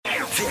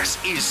This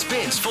is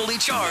Spins Fully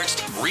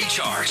Charged,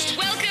 Recharged.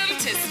 Welcome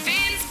to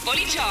Spins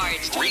Fully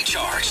Charged.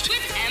 Recharged.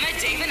 With Emma,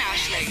 Dave and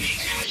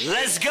Aisling.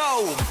 Let's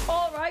go.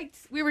 All right.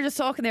 We were just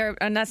talking there,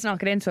 and let's not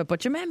get into it,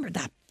 but you remember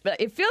that?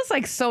 It feels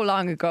like so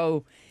long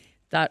ago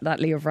that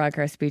Leo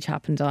Varadkar speech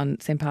happened on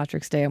St.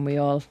 Patrick's Day, and we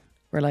all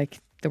were like,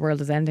 the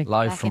world is ending.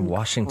 Live from Fucking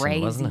Washington,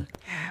 crazy. wasn't it?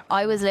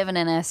 I was living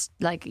in a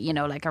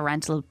like a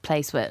rental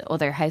place with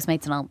other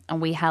housemates and all,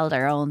 and we held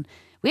our own.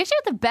 We actually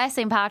had the best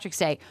St. Patrick's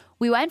Day.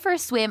 We went for a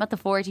swim at the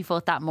 40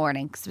 foot that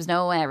morning because there was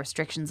no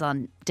restrictions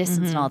on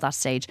distance and all that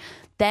stage.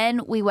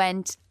 Then we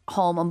went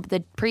home, and the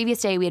previous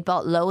day we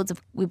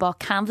bought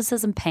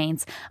canvases and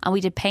paints, and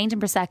we did paint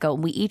and prosecco,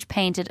 and we each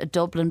painted a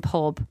Dublin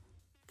pub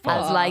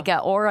as like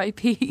a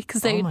RIP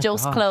because they had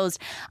just closed.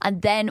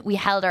 And then we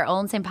held our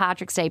own St.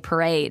 Patrick's Day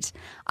parade,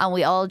 and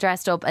we all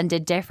dressed up and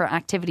did different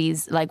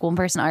activities. Like one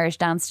person Irish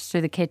danced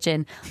through the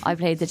kitchen, I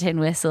played the tin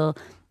whistle,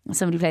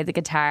 somebody played the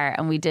guitar,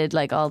 and we did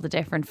like all the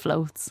different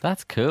floats.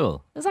 That's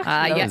cool. It was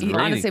actually Yeah, loads.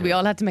 really honestly, we cool.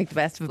 all had to make the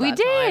best of it. We that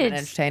time did. and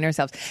entertain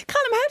ourselves.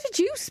 Callum, how did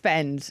you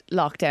spend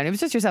lockdown? It was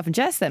just yourself and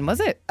Jess then,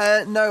 was it?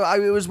 No,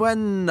 it was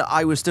when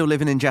I was still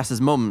living in Jess's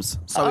mum's,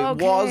 so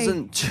Okay. it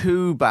wasn't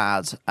too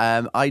bad.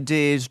 I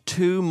did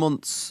 2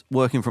 months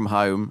working from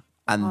home,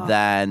 and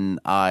then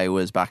I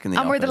was back in the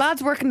And office. were the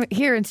lads working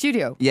here in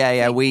studio?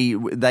 Yeah,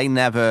 they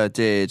never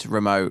did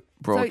remote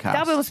So broadcast.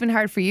 that must have been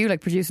hard for you,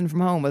 like producing from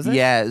home, was it?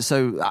 Yeah,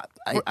 so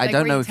I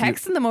don't know were if you you.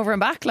 texting them over and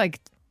back, like.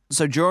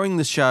 So during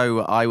the show,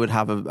 I would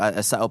have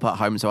a setup at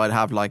home. So I'd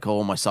have like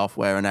all my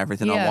software and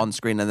everything on Yeah. one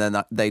screen, and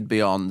then they'd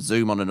be on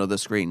Zoom on another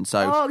screen.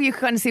 So Oh, you could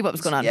kind of see what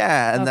was going on.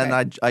 yeah, and then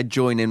Okay. I'd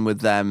join in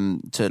with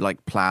them to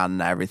like plan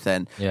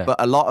everything. Yeah.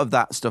 But a lot of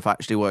that stuff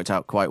actually worked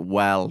out quite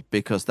well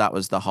because that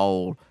was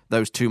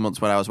those 2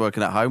 months when I was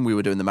working at home, we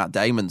were doing the Matt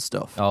Damon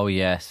stuff. Oh,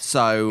 yes.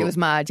 So It was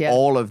mad, yeah.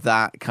 All of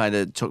that kind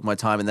of took my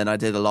time, and then I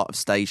did a lot of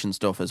station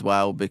stuff as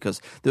well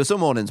because there were some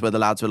mornings where the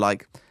lads were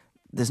like,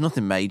 there's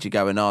nothing major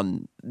going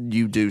on.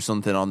 You do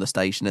something on the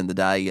station in the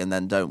day and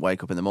then don't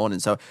wake up in the morning.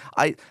 So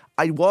I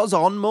was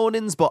on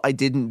mornings, but I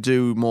didn't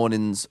do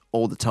mornings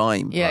all the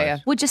time. Yeah, yeah.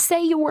 Would you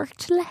say you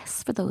worked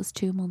less for those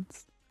 2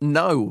 months?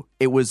 No,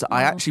 it was.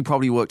 I actually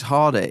probably worked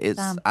harder.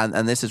 Damn.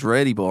 And this is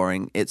really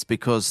boring. It's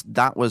because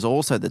that was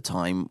also the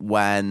time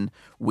when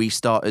we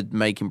started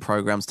making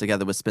programs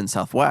together with Spin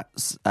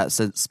Southwest.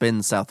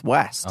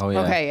 Oh, yeah.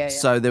 Okay, yeah, yeah.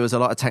 So there was a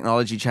lot of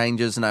technology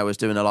changes, and I was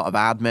doing a lot of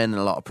admin and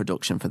a lot of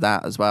production for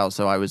that as well.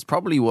 So I was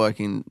probably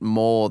working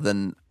more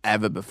than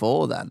ever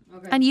before then.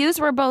 And yous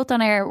were both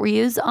on air. Were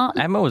yous on?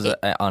 Emma was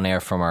on air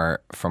from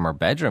her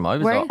bedroom. I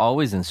was Were you?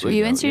 always in studio.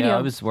 you in studio? Yeah,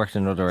 I was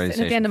working in another radio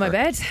Sitting at the station end of my for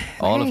bed.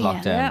 all of Yeah.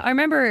 lockdown. Yeah, I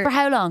remember For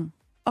how long?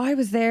 I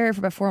was there for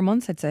about 4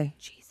 months, I'd say.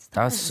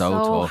 That was so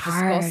tough.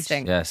 hard.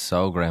 Disgusting. Yeah,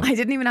 so grim. I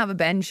didn't even have a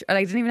bench. I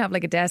didn't even have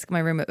like a desk in my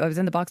room. I was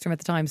in the box room at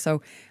the time.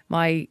 So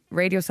my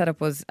radio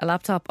setup was a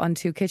laptop on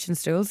 2 kitchen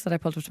stools that I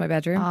pulled up to my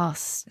bedroom. Oh,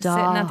 Sitting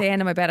stop. at the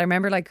end of my bed. I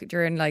remember like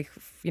during like,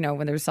 when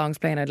there were songs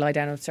playing, I'd lie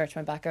down and stretch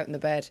my back out in the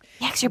bed.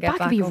 Yeah, because your Get back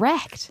would be up.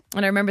 wrecked.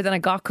 And I remember then I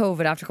got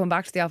COVID. After coming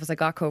back to the office, I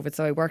got COVID.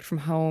 So I worked from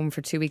home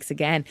for 2 weeks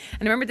again.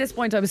 And I remember at this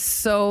point, I was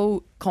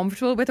so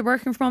comfortable with the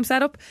working from home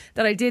setup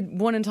that I did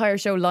one entire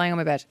show lying on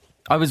my bed.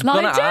 I was going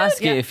to Lying down?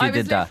 ask you if you I did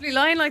was that. literally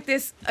lying like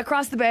this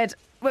across the bed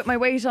with my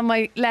weight on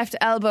my left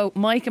elbow,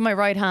 mic in my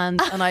right hand,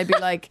 and I'd be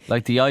like,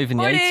 Like the Ivan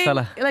Yates "Morning."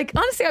 fella. Like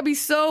honestly, I'd be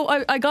so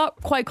I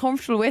got quite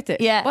comfortable with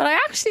it. Yeah. But I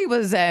actually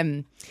was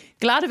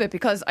glad of it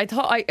because I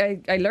thought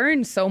I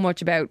learned so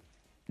much about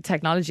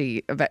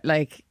technology, about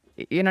like,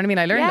 you know what I mean?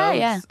 I learned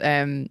Yeah,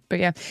 loads. But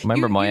yeah.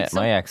 Remember, You-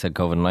 my ex had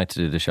COVID and I had to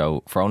do the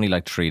show for only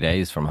like 3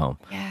 days from home.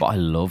 But I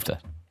loved it.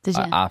 Did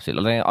you?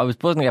 Absolutely. I was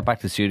buzzing to get back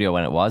to the studio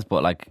when it was,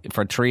 but like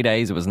for 3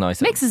 days it was nice.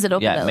 Mixes it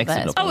up a Yeah, little mixes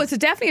bit. it up. Oh, it's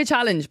definitely a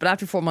challenge. But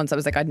after 4 months, I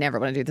was like, I'd never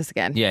want to do this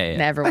again. Yeah, yeah.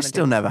 Never I want to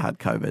still do never had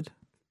COVID.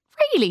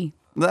 Really?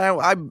 No,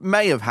 I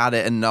may have had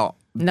it and not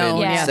No,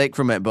 been yeah. sick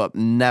from it, but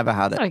never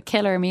had Got it. a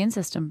killer immune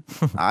system.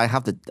 I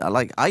have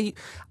I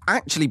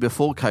actually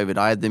before COVID,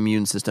 I had the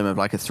immune system of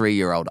like a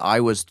 3-year-old. I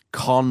was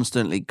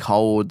constantly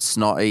cold,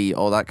 snotty,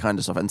 all that kind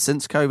of stuff. And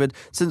since COVID,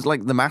 since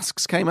like the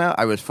masks came out,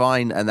 I was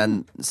fine. And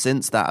then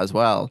since that as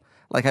well,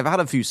 like I've had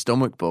a few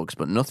stomach bugs,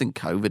 but nothing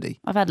COVID-y.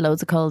 I've had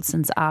loads of colds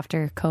since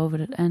after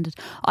COVID ended.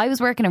 I was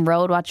working in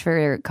Roadwatch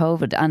for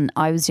COVID, and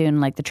I was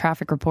doing like the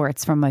traffic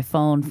reports from my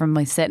phone, from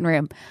my sitting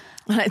room.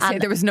 I'd say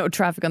And- there was no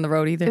traffic on the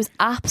road either. There was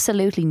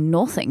absolutely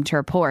nothing to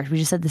report. We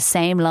just said the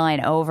same line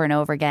over and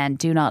over again.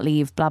 Do not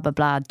leave, blah, blah,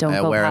 blah. Don't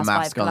go Wear a past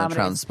mask 5 on the kilometres.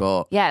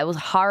 transport. Yeah, it was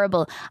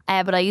horrible.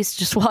 But I used to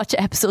just watch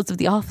episodes of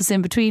The Office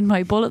in between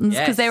my bulletins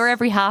because they were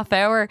every half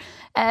hour.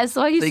 So I used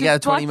So you to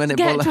get a watch- 20-minute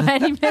get a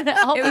bulletin. 20-minute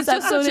It was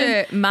just such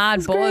a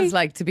mad buzz, great.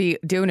 like to be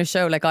doing a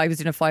show. Like I was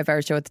doing a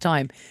 5-hour show at the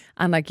time,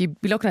 and like you'd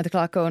be looking at the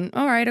clock, going,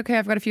 "All right, okay,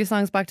 I've got a few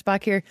songs back to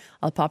back here.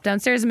 I'll pop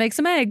downstairs and make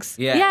some eggs."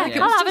 Yeah,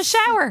 I'll have a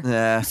shower.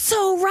 Yeah.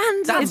 So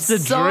random. It's the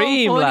so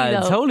dream, funny,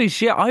 lads. though. Holy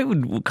shit. I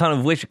would kind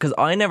of wish, because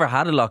I never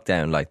had a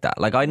lockdown like that.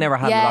 Like, I never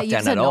had Yeah, a you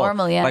lockdown said at all.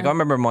 normal, yeah. Like, I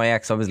remember my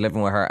ex, I was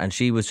living with her, and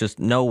she was just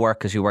no work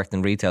because she worked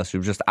in retail. She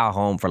was just at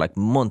home for like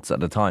months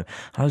at a time.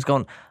 And I was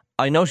going,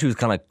 I know she was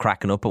kind of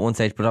cracking up at one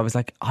stage, but I was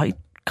like, I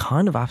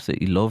kind of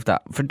absolutely love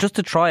that for just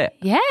to try it.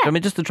 Yeah. I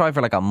mean, just to try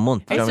for like a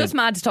month. Do you It's know just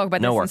what mad to talk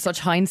about No this in work. such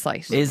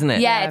hindsight. I mean? Isn't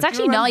it? Yeah, it's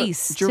actually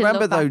nice. Do you to remember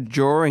look though, back.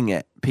 during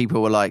it,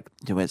 people were like,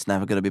 it's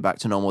never going to be back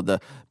to normal. The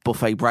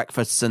buffet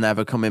breakfasts are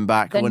never coming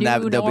back. The We'll new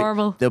never,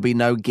 normal. There'll be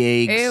no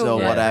gigs Ew,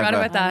 or yeah, whatever. forgot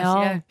about that. I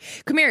know. Yeah.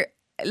 Come here.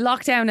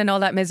 Lockdown and all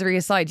that misery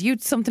aside, you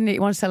something that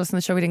you want to tell us on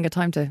the show we didn't get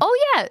time to? Oh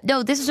yeah,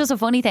 no, this is just a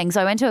funny thing. So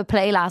I went to a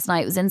play last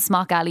night. It was in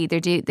Smock Alley. They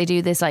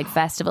do this like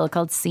festival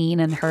called Seen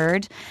and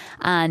Heard,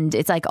 and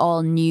it's like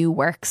all new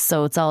works.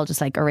 So it's all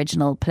just like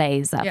original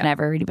plays that Yeah. have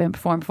never really been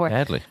performed before.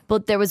 Deadly.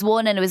 But there was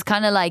one, and it was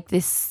kind of like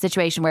this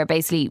situation where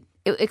basically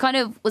it kind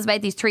of was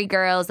about these three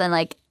girls, and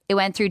like it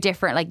went through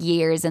different like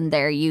years in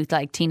their youth,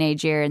 like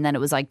teenage year, and then it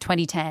was like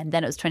 2010,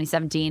 then it was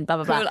 2017, blah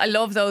blah Cool. blah. I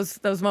love those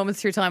moments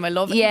through time. I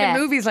love Yeah.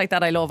 even movies like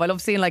that. I love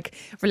seeing like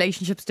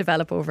relationships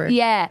develop over.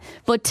 Yeah,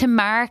 but to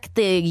mark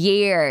the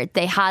year,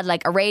 they had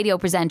like a radio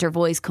presenter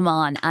voice come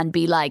on and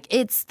be like,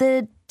 it's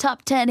the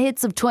top 10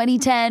 hits of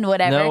 2010,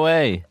 whatever. No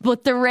way.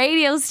 But the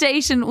radio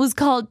station was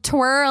called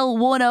Twirl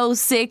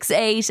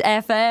 1068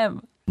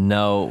 FM.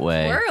 No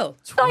way. Whirl.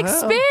 Like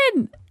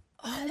spin.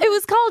 It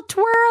was called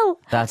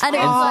Twirl. That's and it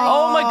was like,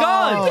 oh my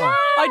god! Yeah.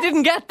 I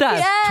didn't get that.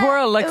 Yeah.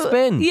 Twirl like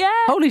spin. Yeah.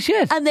 Holy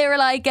shit! And they were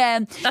like,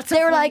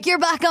 you're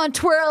back on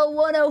Twirl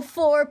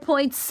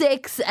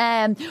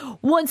 104.6.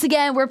 Once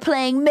again, we're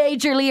playing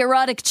majorly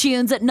erotic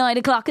tunes at 9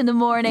 o'clock in the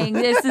morning.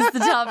 This is the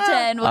top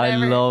 10. I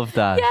Whatever. love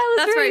that. Yeah, it was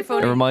That's really very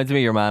funny. It reminds me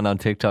of your man on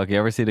TikTok. You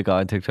ever see the guy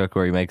on TikTok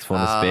where he makes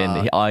fun of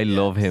spin? I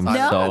love him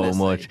Simon so Hennessy.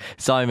 much.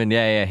 Simon,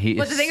 yeah, he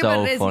But the is thing so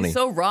about it is, funny. he's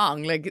so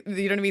wrong. Like,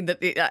 you know what I mean? That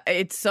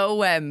it's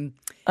so.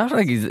 I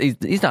don't think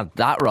he's not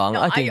that wrong.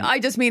 No, I think. I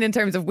just mean in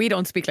terms of we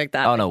don't speak like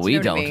that. Oh no, like, do we you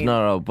know don't. what I mean?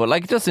 No, but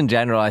like just in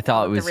general, I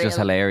thought it was The just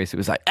real- hilarious. It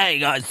was like, "Hey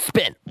guys,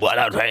 spin! What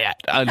out there?"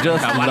 I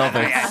just love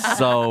it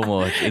so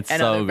much. It's I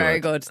know, so they're good. very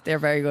good. They're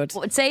very good.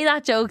 Say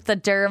that joke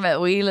that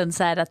Dermot Whelan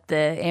said at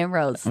the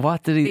Imros.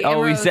 What did he? The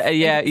Oh, he Imros- said,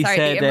 yeah, he sorry,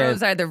 said. the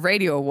Imros are the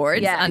radio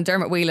awards, Yeah. and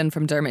Dermot Whelan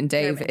from Dermot and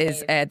Dave Dermot and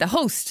is the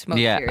host. Most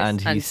Yeah, years, and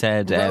he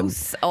said,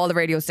 roasts all the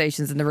radio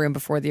stations in the room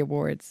before the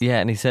awards. Yeah,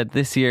 and he said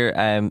this year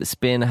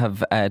Spin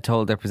have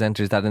told their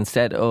presenters that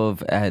instead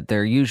of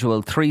their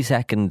usual 3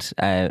 seconds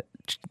to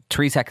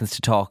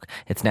talk,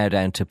 it's now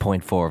down to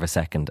 0.4 of a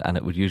second, and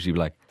it would usually be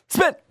like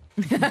spin,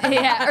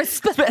 Yeah, or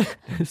spin,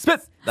 spin.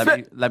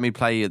 Let me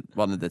play you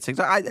one of the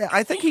TikTok.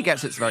 I think he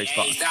gets it very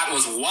spot on. That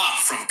was What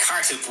from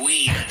Carter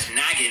Bwee and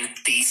Naggin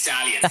the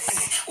Stallion.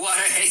 What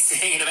are they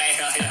singing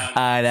about?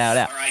 I know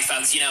that. All right,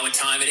 folks, you know what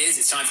time it is.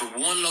 It's time for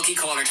one lucky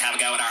caller to have a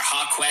go at our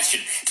hot question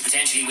to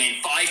potentially win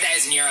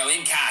 €5,000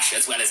 in cash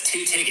as well as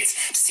 2 tickets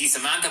to see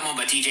Samantha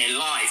Mumba DJ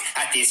live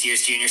at this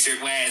year's Junior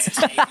Cert Wales. And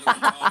today's lucky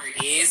caller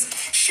is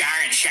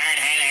Sharon. Sharon,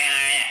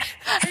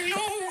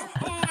 hello.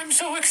 Oh, I'm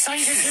so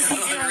excited.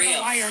 Unreal.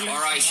 All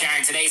right,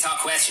 Sharon, today's hot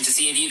question to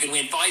see if you can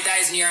win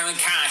 €5,000 in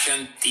cash.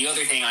 And the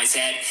other thing I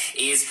said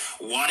is,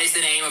 what is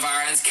the name of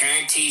Ireland's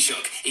current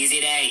Taoiseach? Is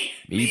it A,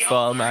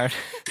 Meatball Mart.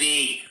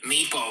 B,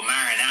 Meatball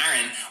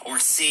Marin, or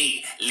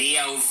C,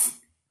 Leo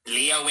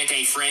with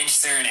a French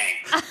surname?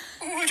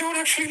 I don't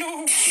actually know.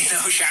 You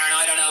know, Sharon,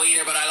 I don't know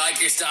either, but I like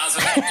your styles.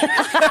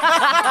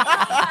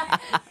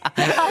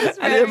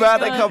 And the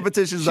amount of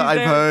competitions that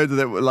I've heard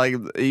that like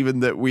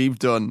even that we've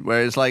done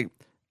where it's like,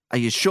 are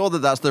you sure that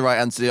that's the right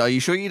answer? Are you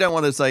sure you don't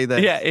want to say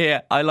that?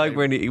 Yeah. I like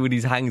when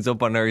he hangs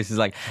up on her. He's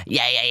like,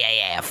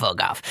 yeah,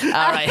 fuck off. All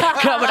right,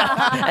 coming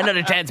up,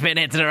 another 10 spin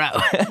hits in a row.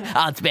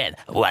 I'll spin.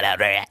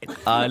 Whatever.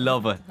 I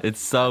love it. It's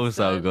so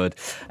good.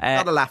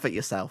 Gotta laugh at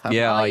yourself. haven't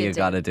Yeah, you? oh, you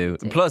gotta do.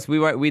 Plus,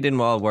 we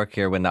didn't all work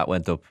here when that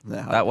went up.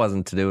 Yeah. That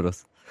wasn't to do with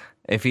us.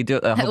 If he do,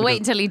 I hope he wait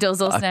does. until he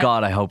does us now.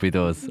 God, I hope he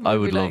does. I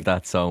would be love like-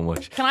 that so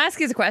much. Can I ask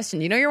you a question?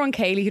 You know your one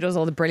Kaylee who does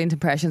all the brilliant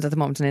impressions at the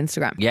moment on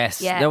Instagram?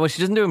 Yes. Yeah. No, well, she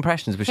doesn't do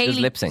impressions, but she does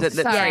Kaylee- lip syncs. Lip-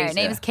 Yeah, Sorry, her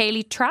name is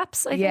Kaylee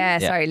Traps, I think. Yeah,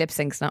 Yeah. sorry, lip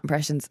syncs, not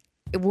impressions.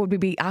 Would we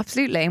be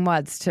absolute lame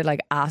wads to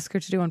like ask her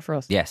to do one for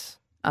us? Yes.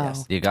 Oh.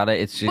 You got it.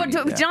 It's But do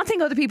you not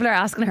think other people are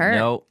asking her?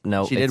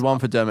 no. She did one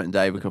for Dermot and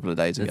Dave a couple of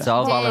days ago. It's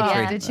all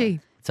voluntary. yeah. Did she?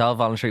 It's all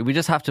voluntary. We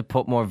just have to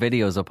put more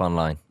videos up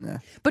online.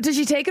 But did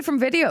she take it from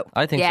video?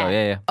 I think Yeah. so.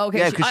 Yeah. Okay,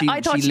 Yeah, because I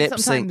thought she lip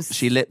sometimes. syncs.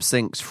 She lip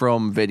syncs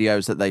from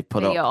videos that they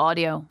put Video up.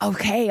 audio.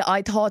 Okay,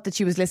 I thought that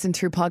she was listening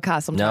through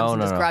podcasts sometimes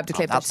and just grabbed a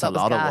clip. That's that a she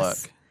thought lot was of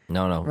gas. work.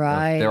 No.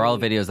 Right. They're all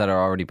videos that are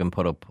already been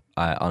put up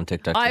on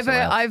TikTok. I've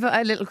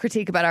a little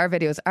critique about our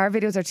videos. Our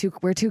videos are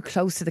we're too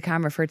close to the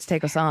camera for it to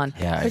take us on.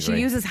 Yeah, I because she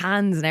agree. uses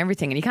hands and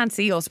everything, and you can't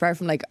see us apart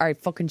from like our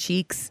fucking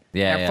cheeks,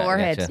 Yeah, and yeah, our I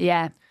forehead. getcha.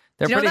 Yeah.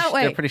 They're Do you know pretty. that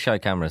way? They're pretty shy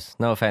cameras.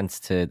 No offense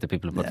to the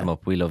people who put them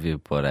up. We love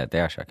you, but they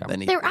are shy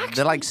cameras.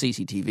 They're like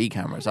CCTV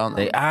cameras, aren't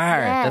they? They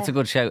are. Yeah. That's a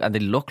good shout, and they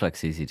look like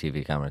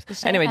CCTV cameras.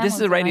 shy Anyway, this is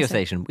cameras a are radio nicer.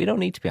 station. We don't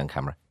need to be on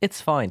camera.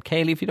 It's fine,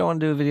 Kaylee. If you don't want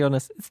to do a video on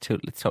us, it's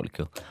totally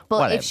cool.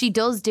 But Whatever. if she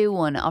does do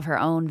one of her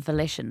own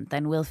volition,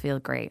 then we'll feel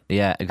great.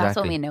 yeah, That's when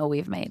exactly. we know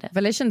we've made it.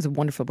 Volition's a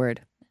wonderful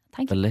word.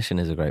 Thank you. Volition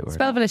is a great word.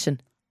 Spell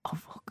volition. Oh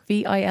fuck.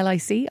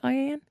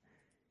 VILICIAN.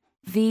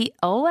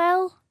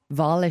 VOL?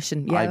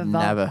 Volition. Yeah, I've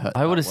never heard.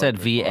 I would have that said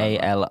word before. I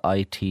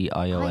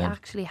VALITION.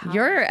 actually have.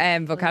 Your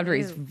vocabulary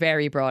is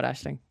very broad,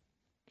 Aisling.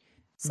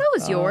 So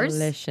is yours.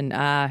 Volition.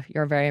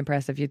 You're very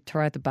impressive. You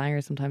throw out the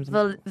bangers sometimes.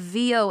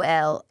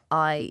 VOLITION.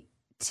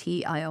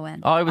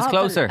 Oh, I was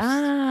closer.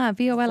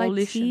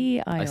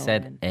 VOLITION. I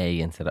said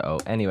A instead of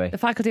O. Anyway. The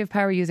faculty of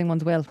power using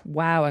one's will.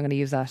 Wow, I'm going to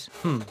use that.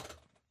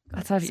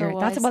 That's at your own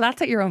volition. That's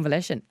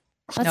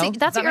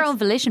at your own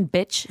volition,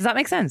 bitch. Does that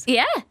make sense?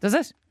 Yeah. Does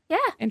it? Yeah,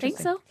 I think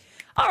Interesting. so.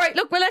 All right,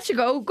 look, we'll let you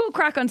go. Go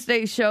crack on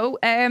today's show.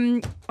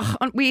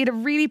 We had a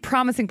really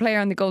promising player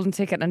on the golden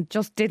ticket and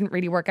just didn't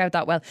really work out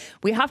that well.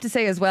 We have to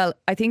say as well,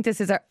 I think this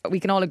is we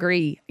can all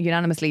agree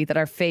unanimously that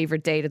our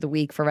favourite date of the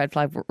week for Red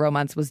Flag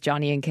Romance was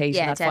Johnny and Kate.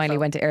 Yeah, and that defo. finally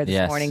went to air this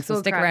Yes. morning. So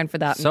Good stick crack. around for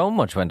that. So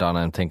much went on.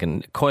 I'm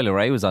thinking Coyle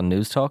Ray was on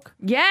News Talk.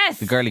 Yes.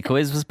 The girly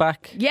quiz was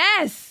back.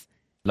 Yes.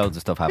 Loads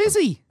of stuff happened.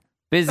 Busy.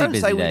 Busy Don't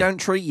say we day. don't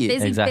treat you.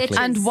 Busy Exactly.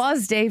 bitches. And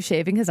was Dave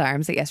shaving his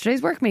arms at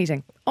yesterday's work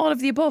meeting? All of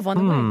the above on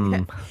the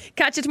way.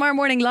 Catch you tomorrow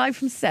morning live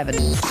from 7.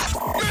 It's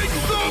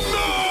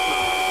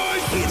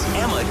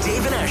Emma,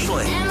 Dave and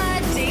Ashling.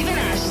 Emma, Dave and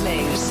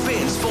Ashling.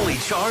 Spins Fully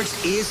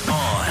Charged is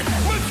on.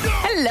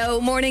 Hello,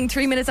 morning,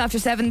 3 minutes after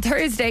 7,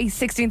 Thursday,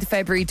 16th of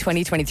February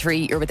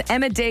 2023. You're with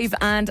Emma, Dave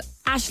and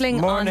Ashling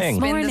Morning.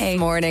 on Spin this Morning.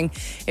 morning.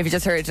 If you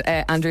just heard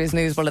Andrew's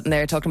news bulletin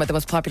there talking about the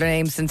most popular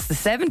names since the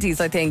 70s,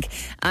 I think.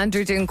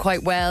 Andrew doing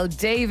quite well,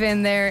 Dave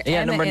in there, Yeah,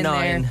 Emma number in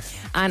 9. there,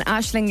 and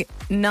Ashling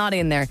not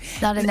in there.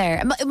 Not in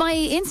there. My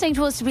instinct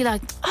was to be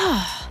like,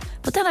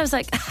 but then I was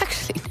like,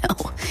 actually,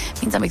 no.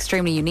 Means I'm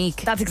extremely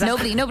unique. That's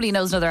exactly- Nobody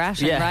knows another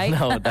Ashling, Yeah, right?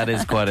 no, that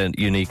is quite a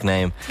unique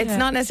name. It's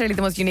not necessarily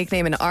the most unique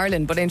name in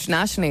Ireland, but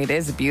internationally it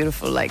is a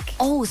beautiful, like...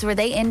 Oh, so were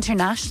they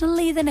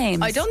internationally the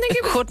names? I don't think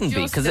it was Couldn't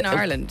be just because in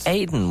Ireland.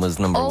 Aiden was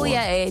number Oh one.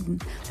 yeah,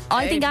 Aiden.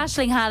 I think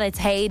Ashling had its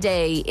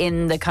heyday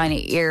in the kind of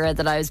era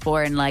that I was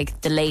born, like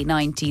the late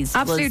 90s.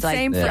 Absolute was like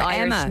same the for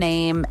Irish Emma.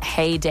 name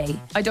heyday.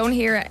 I don't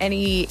hear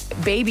any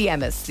baby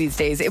Emmas these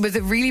days. It was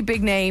a really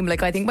big name.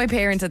 Like, I think my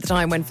parents at the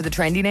time went for the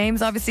trendy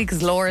names, obviously,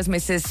 because Laura's my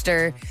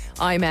sister,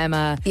 I'm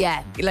Emma.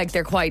 Yeah. Like,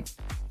 they're quite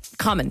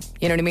common.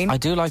 You know what I mean? I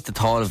do like the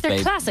thought of They're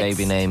classics.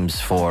 baby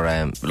names for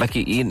like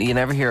you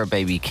never hear a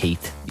baby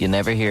Keith, you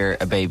never hear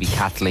a baby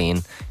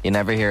Kathleen, you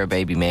never hear a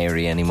baby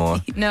Mary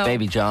anymore. No.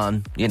 Baby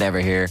John, you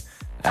never hear.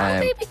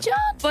 Baby John.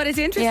 But it's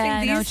interesting Yeah,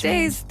 I know these what you mean.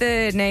 days.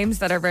 The names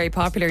that are very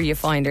popular, you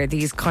find, are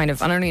these kind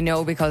of. I only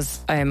know because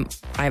I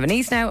have a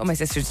niece now, and my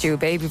sister's due a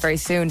baby very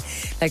soon.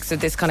 Like, so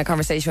this kind of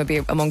conversation would be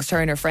amongst her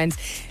and her friends.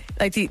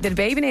 Like the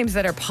baby names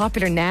that are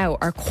popular now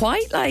are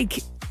quite like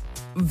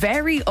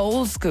very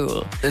old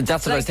school.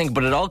 That's what I was thinking,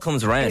 but it all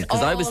comes around It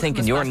because I all was thinking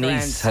comes your back niece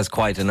around. has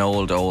quite an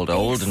old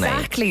name.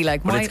 Exactly,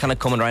 like but my- it's kind of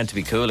coming around to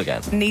be cool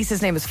again.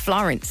 Niece's name is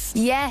Florence.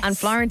 Yes. And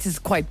Florence is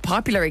quite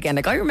popular again.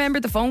 Like, I remember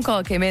the phone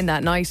call came in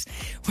that night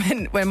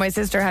when my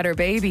sister had her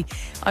baby.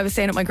 I was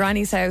staying at my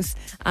granny's house,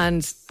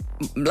 and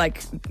like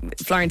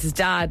Florence's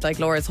dad, like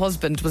Laura's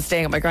husband, was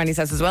staying at my granny's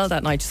house as well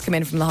that night. Just came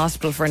in from the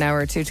hospital for an hour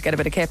or two to get a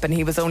bit of kip, and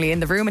he was only in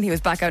the room, and he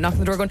was back out knocking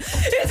the door going,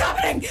 "It's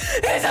happening!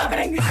 It's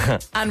happening!"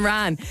 and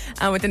ran.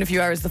 And within a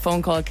few hours the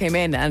phone call came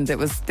in, and it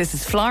was, "This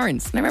is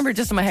Florence." And I remember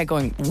just in my head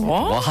going,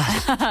 "What?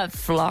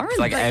 Florence?" It's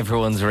like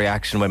everyone's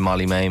reaction when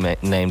Molly May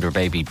named her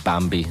baby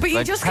Bambi. But you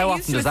Like, just how get often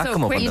used to does it that so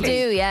come up on quickly. the You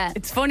list? do, yeah.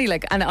 It's funny,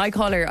 like, and I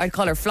call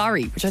her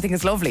Florrie, which I think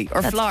is lovely.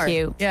 Or That's Flor.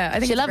 cute. Yeah, I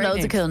think she'll it's a have great loads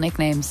name. of cool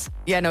nicknames.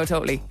 Yeah, no,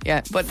 totally.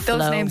 Yeah, but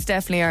those Flo. names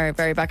definitely are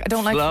very back. I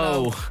don't like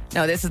Flo. Flo.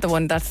 No, this is the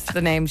one. That's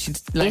the name.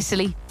 She's like,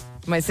 Italy.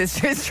 my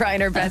sister is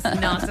trying her best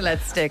not to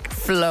let stick.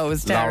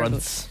 Flo's terrible.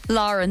 Lawrence.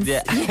 Lawrence.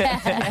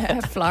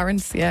 Yeah.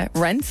 Florence. Yeah,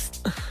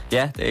 Rents.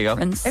 Yeah, there you go.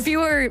 Lawrence. If you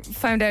were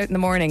found out in the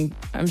morning,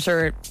 I'm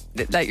sure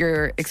that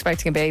you're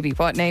expecting a baby.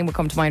 What name would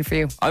come to mind for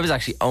you? I was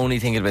actually only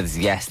thinking about this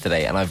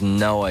yesterday, and I've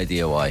no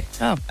idea why.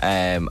 Oh.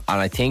 And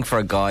I think for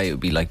a guy it would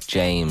be like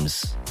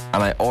James,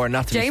 or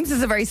not to be James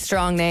is a very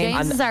strong name.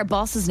 James is our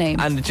boss's name.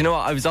 And do you know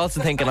what? I was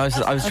also thinking, I was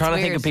trying to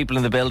think weird. of people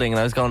in the building, and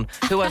I was going,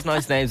 who has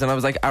nice names? And I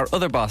was like, our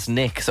other boss,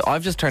 Nick. So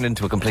I've just turned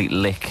into a complete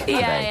lick today.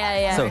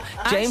 yeah. So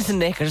James and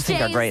Nick, I just think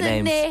are great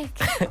James names.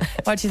 and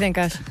Nick. What do you think,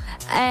 Ash?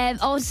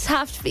 Just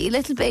have to be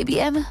little baby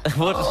Emma.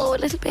 What? Oh,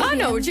 little baby. Oh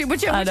no, Emma.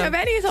 would you I know. have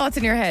any thoughts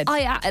in your head? No,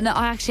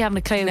 I actually haven't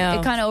a clue. No.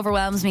 It kind of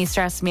overwhelms me,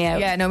 stresses me out.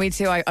 Yeah, no, me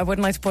too. I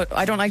wouldn't like to put.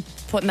 I don't like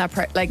putting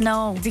that.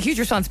 No. It's a huge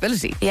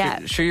responsibility. Yeah.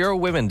 Sure, you're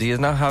women. Do you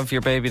not have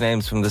your baby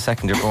names from the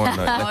second you're born? Like,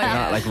 you're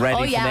not like ready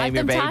Oh to yeah, I name have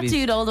your them babies?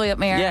 tattooed all the way up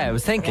my arm. Yeah, I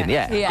was thinking.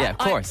 Yeah, of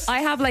course. I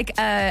have like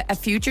a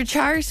future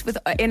chart with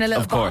in a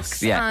little Of course,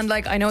 box, yeah. and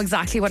like I know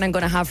exactly what I'm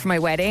going to have for my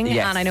wedding,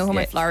 Yes, and I know who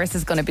my yeah. florist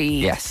is going to be.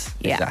 Yes,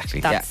 yeah,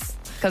 exactly, That's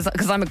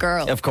because I'm a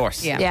girl. Of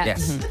course. Yeah. Yeah.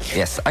 Yes.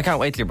 Yes. I can't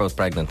wait till you're both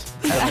pregnant.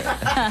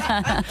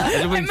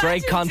 It'll be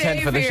great Imagine content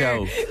Dave for the here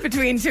show.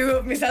 between two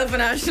of myself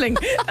and Aisling.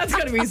 That's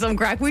going to be some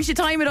crack. We should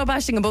time it up,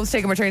 Aisling, and both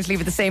take a maternity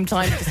leave at the same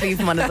time. Just leave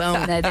him on his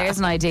own. Now, there's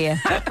an idea.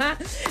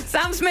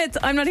 Sam Smith,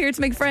 I'm not here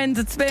to make friends.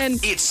 It's Spin.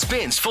 It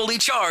spins fully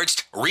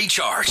charged,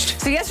 recharged.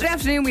 So yesterday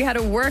afternoon we had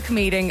a work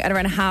meeting at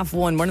around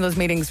 1:30. One of those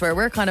meetings where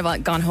we're kind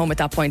of gone home at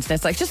that point, and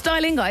it's like, just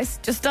dial in, guys.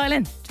 Just dial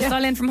in. Just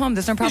dial in from home.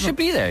 There's no You problem. should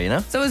be there, you know?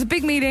 So it was a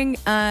big meeting.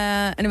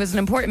 and it was an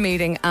important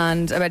meeting.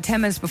 And about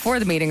 10 minutes before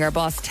the meeting, our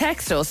boss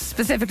texted us,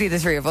 specifically the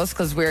three of us,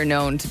 because we're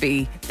known to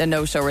be the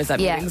no-showers at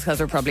meetings because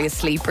we're probably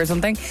asleep or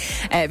something.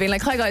 Being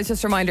like, "Hi guys,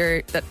 just a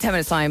reminder that 10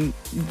 minutes time,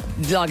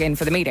 log in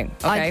for the meeting."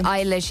 Okay.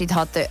 I literally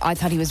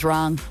thought he was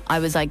wrong. I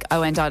was like,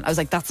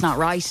 that's not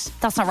right.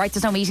 That's not right.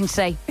 There's no meeting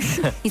today.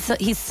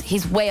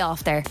 he's way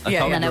off there.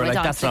 Yeah, And yeah. then you were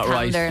like, "That's not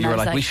right." You were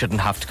like, "We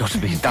shouldn't have to go to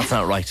meetings. That's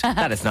not right.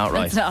 That is not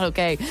right." It's not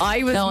okay.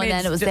 I was and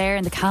then it was there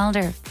in the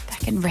calendar.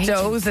 Fucking raging.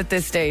 Doze at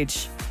this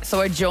stage.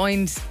 So I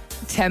joined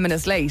 10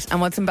 minutes late. And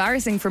what's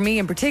embarrassing for me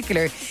in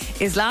particular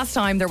is last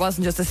time there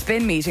wasn't just a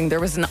spin meeting, there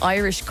was an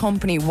Irish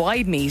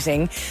company-wide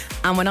meeting.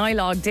 And when I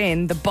logged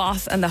in, the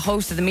boss and the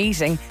host of the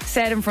meeting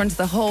said in front of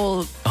the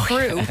whole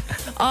crew,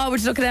 would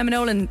you look at Emma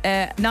Nolan,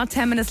 not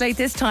 10 minutes late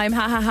this time,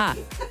 ha ha ha.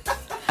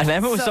 And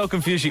Emma was so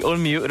confused, she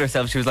unmuted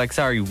herself. She was like,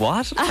 "Sorry,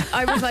 what?"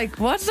 I was like,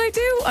 what did I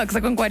do? Because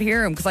I couldn't quite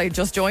hear him because I had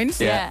just joined.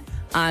 Yeah.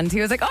 And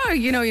he was like, "Oh,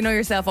 you know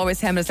yourself, always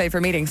 10 minutes late for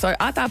a meeting." So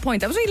at that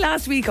point, that was only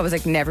last week, I was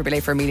like, never be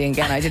late for a meeting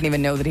again. I didn't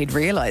even know that he'd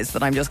realised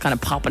that I'm just kind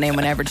of popping in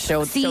whenever to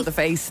show the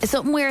face.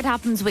 Something weird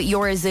happens with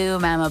your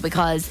Zoom, Emma,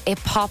 because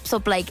it pops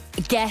up like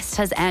a guest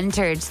has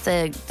entered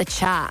the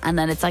chat and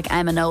then it's like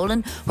Emma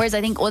Nolan. Whereas I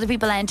think other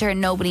people enter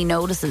and nobody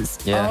notices.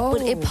 Yeah.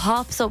 But it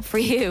pops up for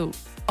you.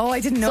 Oh, I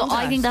didn't know So that.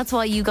 I think that's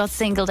why you got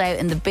singled out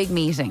in the big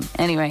meeting.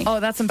 Anyway. Oh,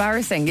 that's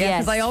embarrassing. Yeah,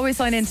 Yes. because I always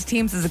sign into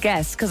Teams as a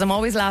guest because I'm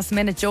always last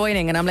minute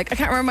joining and I'm like, I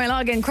can't remember my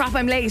login. Crap,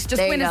 I'm late. Just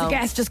There go in you as a go.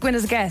 guest. Just go in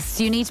as a guest.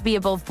 So you need to be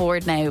above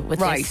board now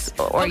with Right. this,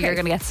 or Okay. you're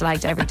going to get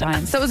slagged every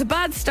time. So it was a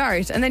bad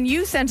start, and then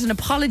you sent an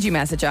apology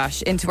message,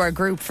 Ash, into our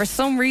group for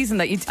some reason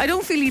that I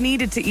don't feel you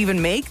needed to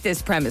even make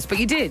this premise, but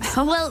you did.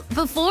 Well,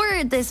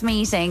 before this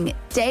meeting,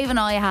 Dave and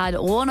I had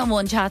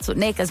one-on-one chats with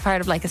Nick as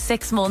part of like a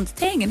 6-month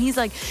thing, and he's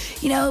like,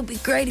 it'd be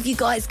great if you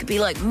guys could be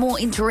like more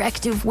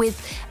interactive with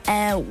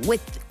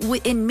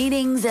in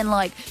meetings and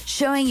like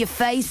showing your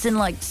face and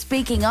like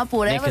speaking up or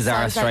whatever. Nick is So our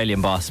I was like,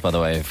 Australian boss, by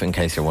the way, in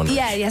case you're wondering.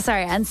 Yeah,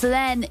 sorry. And so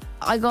then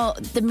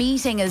the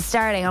meeting is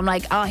starting. I'm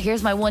like,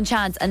 here's my one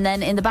chance. And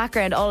then in the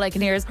background, all I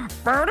can hear is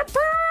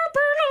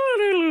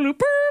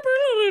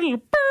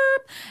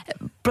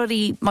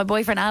bloody, my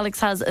boyfriend Alex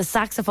has a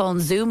saxophone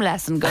Zoom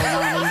lesson going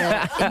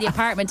on in the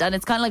apartment, and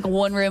it's kind of like a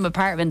 1-room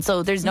apartment,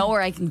 so there's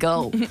nowhere I can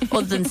go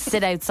other than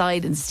sit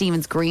outside in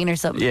Stevens Green or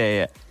something.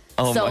 Yeah.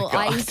 Oh So my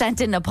God. I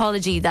sent in an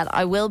apology that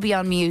I will be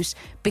on mute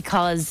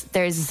because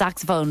there's a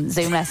saxophone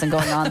Zoom lesson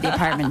going on in the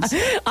apartment.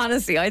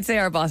 Honestly, I'd say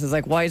our boss is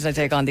like, why did I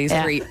take on these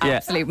three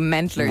absolute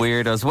mentalers?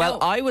 Weirdos. Well,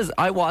 No.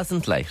 I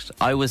wasn't late.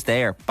 I was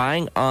there,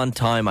 bang on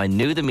time. I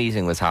knew the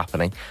meeting was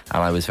happening,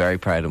 and I was very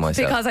proud of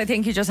myself. Because I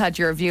think you just had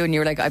your review and you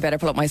were like, I better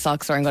pull up my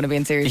socks or I'm going to be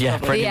in serious Yeah,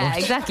 trouble. pretty Yeah, much.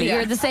 exactly.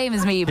 You're the same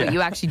as me, but you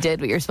actually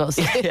did what you're supposed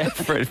to do. Yeah,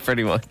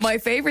 pretty much. My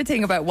favourite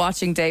thing about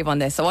watching Dave on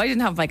this, so I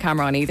didn't have my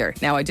camera on either.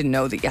 Now, I didn't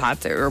know that you had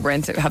to or were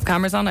to have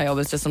cameras on. I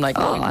always just am like,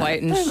 be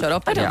quiet and shut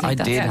up. Yeah, I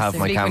did have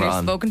my Speak when camera you're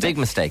on. spoken to. Big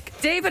mistake.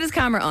 Dave had his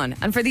camera on,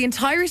 and for the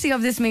entirety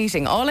of this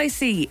meeting, all I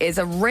see is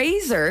a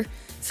razor.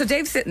 So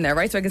Dave's sitting there,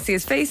 right? So I can see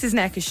his face, his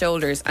neck, his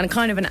shoulders, and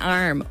kind of an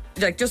arm.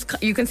 Like, just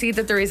you can see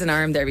that there is an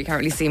arm there, but you can't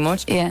really see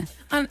much. Yeah.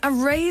 And a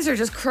razor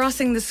just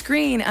crossing the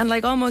screen and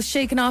like almost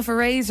shaking off a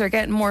razor,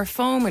 getting more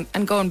foam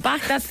and going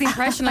back. That's the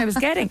impression I was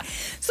getting.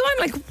 So I'm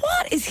like,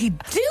 what is he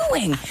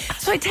doing?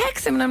 So I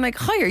text him and I'm like,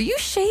 hi, are you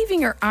shaving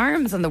your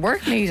arms on the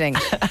work meeting?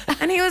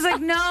 And he was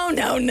like,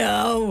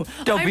 no.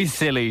 Don't be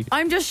silly.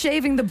 I'm just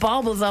shaving the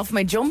baubles off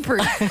my jumper.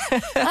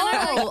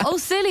 Oh,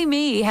 silly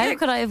me. How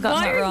could I have gotten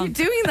Why that are wrong? you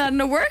doing that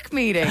in a work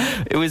meeting?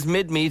 It was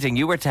mid-meeting.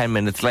 You were 10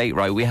 minutes late,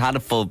 right? We had a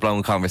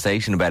full-blown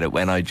conversation about it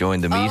when I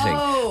joined the meeting,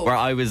 where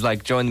I was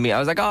like, joined the meeting. I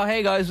was like, oh,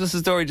 hey guys, what's the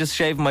story? Just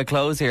shaving my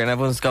clothes here. And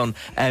everyone's going,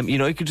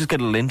 you could just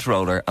get a lint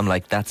roller. I'm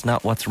like, that's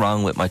not what's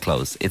wrong with my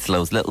clothes. It's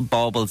those little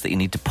baubles that you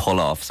need to pull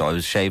off. So I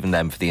was shaving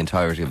them for the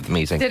entirety of the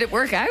meeting. Did it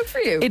work out for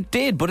you? It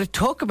did, but it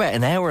took about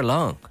an hour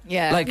long.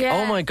 Yeah. Like, Yeah.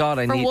 oh my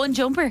God, For one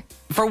jumper.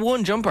 For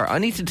one jumper, I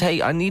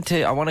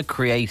want to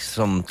create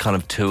some kind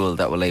of tool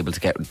that will able to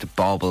get the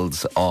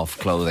baubles off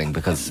clothing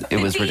because it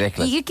was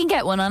ridiculous. You can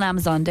get one on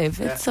Amazon, Dave.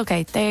 It's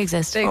okay. They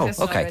exist. They Oh,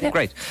 exist okay, already.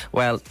 great.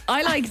 Well,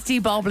 I liked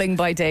de-bobbling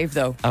by Dave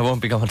though. I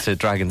won't be going to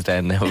Dragon's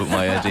Den now with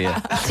my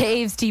idea.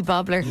 Dave's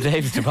T-Bobbler.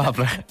 Dave's the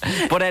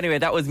bobbler. But anyway,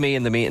 that was me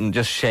in the meeting,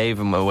 just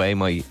shaving away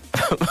my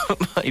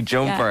my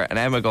jumper. Yeah. And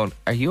Emma going,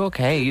 are you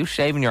okay? Are you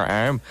shaving your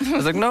arm? I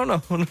was like,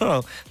 no.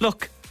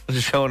 Look. I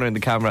was just showing her in the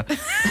camera.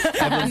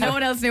 And no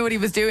one else knew what he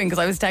was doing because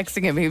I was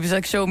texting him. He was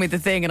like, showing me the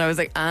thing, and I was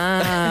like,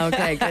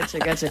 okay,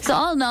 gotcha. So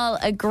all in all,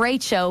 a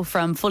great show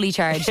from Fully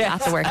Charged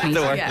at the work meeting.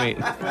 The work Yeah.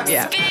 meeting.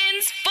 Yeah.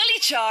 Spins Fully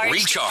Charged.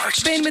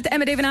 Recharged. Been with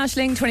Emma, Dave and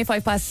Aisling,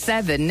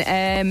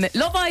 7:25.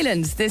 Love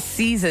Island this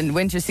season,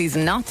 winter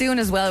season, not doing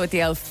as well with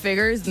the elf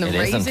figures and the It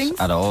ratings. isn't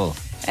at all.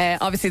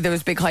 Obviously, there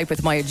was big hype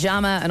with Maya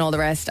Jama and all the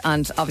rest,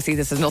 and obviously,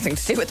 this has nothing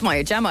to do with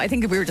Maya Jama. I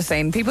think we were just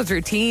saying people's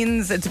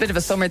routines. It's a bit of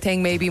a summer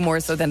thing, maybe more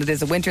so than it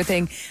is a winter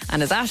thing.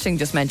 And as Aisling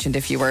just mentioned,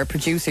 if you were a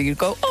producer, you'd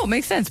go, "Oh,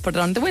 makes sense. Put it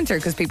on in the winter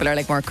because people are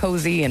like more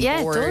cozy and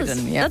Yeah, bored." it does.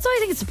 And That's why I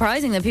think it's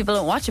surprising that people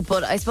don't watch it.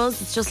 But I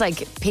suppose it's just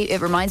like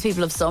it reminds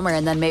people of summer,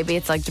 and then maybe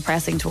it's like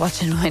depressing to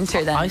watch in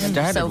winter. Then I when you're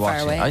started so far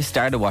watching. away. I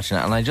started watching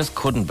it, and I just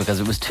couldn't because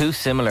it was too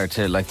similar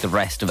to like the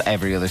rest of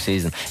every other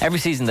season. Every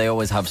season they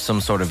always have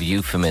some sort of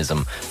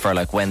euphemism for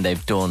like when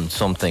they've done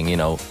something, you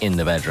know, in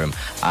the bedroom,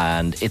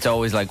 and it's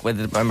always like.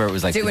 Remember, it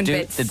was like Doing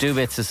bits. the Do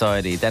Bit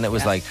Society. Then it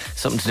was like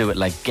something to do with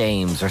like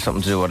games or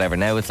something to do with whatever.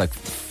 Now it's like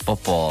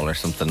football or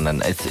something,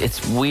 and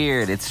it's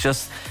weird. It's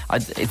just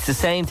it's the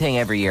same thing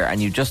every year,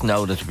 and you just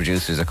know that the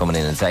producers are coming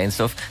in and saying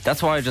stuff.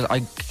 That's why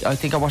I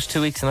think I watched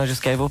 2 weeks and I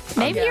just gave up.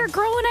 Maybe you're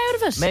growing out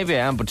of it. Maybe I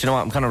am, but you know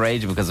what? I'm kind of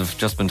raging because I've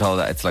just been told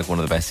that it's like one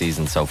of the best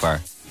seasons so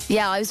far.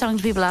 Yeah, I was talking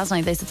to people last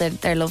night. They said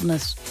they're loving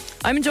it.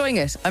 I'm enjoying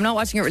it. I'm not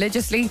watching it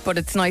religiously, but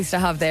it's nice to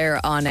have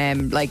there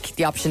on like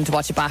the option to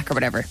watch it back or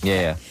whatever.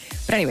 Yeah.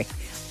 But anyway,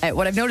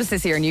 what I've noticed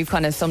this year, and you've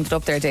kind of summed it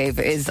up there, Dave,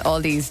 is all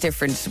these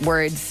different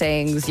words,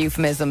 sayings,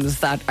 euphemisms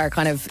that are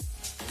kind of,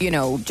 you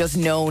know, just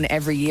known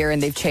every year,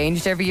 and they've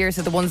changed every year.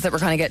 So the ones that we're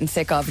kind of getting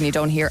sick of and you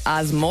don't hear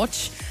as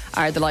much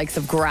are the likes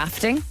of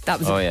grafting. That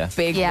was a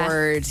big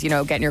word, you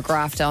know, getting your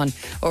graft on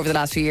over the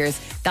last few years.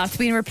 That's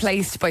been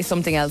replaced by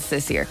something else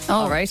this year.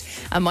 All right.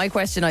 And my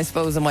question, I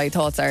suppose, and my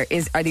thoughts are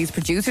these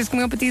producers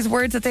coming up with these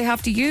words that they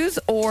have to use,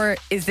 or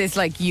is this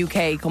like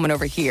UK coming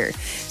over here?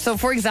 So,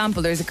 for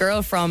example, there's a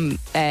girl from,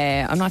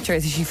 I'm not sure,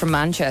 is she from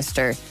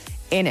Manchester,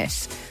 in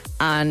it.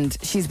 And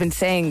she's been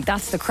saying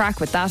that's the crack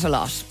with that a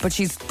lot, but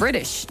she's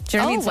British. Do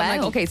you know what I mean? So I'm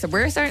like, okay, so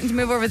we're starting to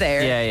move over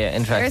there. Yeah,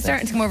 interesting. We're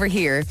starting to come over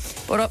here.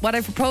 But what I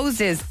proposed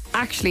is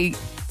actually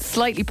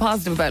slightly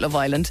positive about Love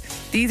Island.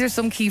 These are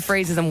some key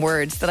phrases and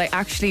words that I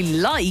actually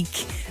like,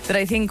 that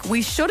I think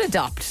we should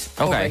adopt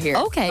over here.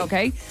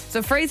 Okay.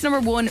 So phrase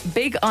number 1,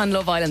 big on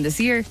Love Island this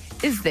year,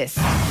 is this.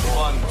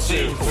 1,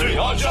 2, 3,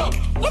 on job.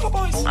 Love it,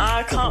 boys.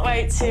 I can't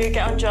wait to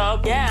get on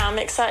job. Yeah, I'm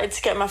excited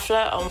to get my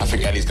flirt on. I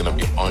think Ellie's going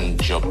to be on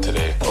job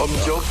today. On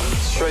job,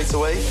 straight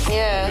away.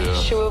 Yeah,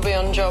 she will be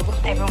on job.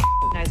 Everyone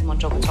knows I'm on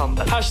job with Tom,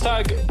 but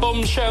Hashtag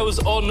bombshells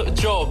on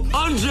job.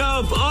 On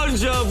job,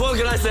 what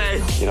can I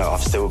say? You know,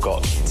 I've still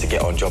got to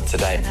get on job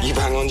today. You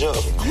bang on job.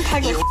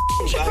 I'm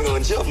bang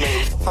on job,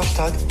 mate.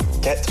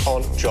 Hashtag get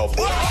on job.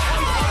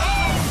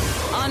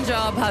 On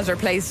job has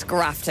replaced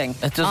grafting.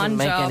 It doesn't on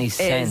make job any is-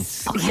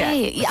 sense.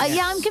 Okay. Yeah,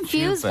 I'm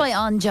confused Stupid. by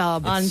on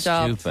job. On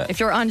job. stupid. If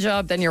you're on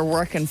job, then you're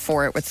working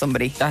for it with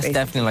somebody. That's basically.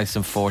 definitely like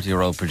some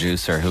 40-year-old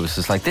producer who was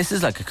just like, this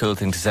is like a cool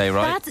thing to say,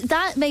 right?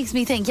 That makes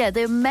me think. Yeah,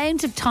 the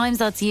amount of times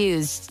that's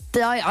used,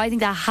 I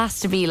think that has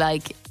to be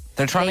like.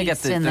 They're trying to get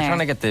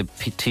the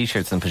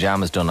t-shirts and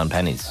pajamas done on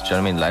pennies. Do you know what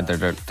I mean? Like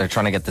they're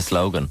trying to get the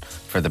slogan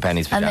for the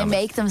pennies And pajamas. they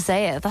make them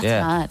say it. That's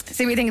Yeah. mad.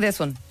 See what you think of this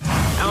one. We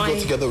got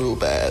together real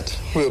bad.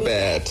 Real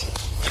bad.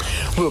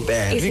 Real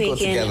bad. We got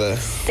together.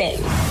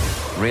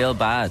 Real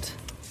bad.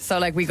 So,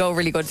 like, we go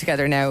really good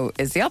together now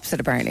is the opposite,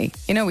 apparently.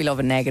 You know, we love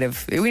a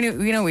negative. We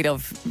know we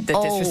love the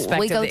disrespect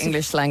we of go the to-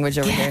 English language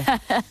over here.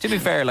 To be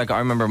fair, like I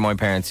remember my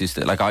parents used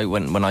to like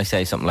when I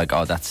say something like,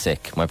 "Oh, that's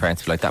sick," my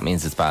parents were like, "That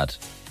means it's bad."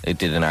 It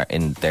did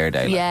in their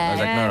day. Like, Yeah. I was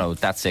like, no,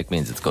 that's sick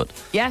means it's good.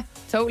 Yeah,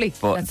 totally.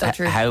 But That's so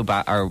true. how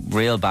bad or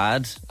real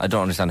bad? I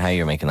don't understand how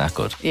you're making that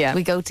good. Yeah.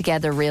 We go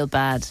together real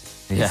bad.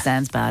 Yeah. It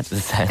sounds bad.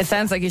 It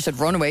sounds like you should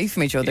run away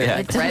from each other. Yeah.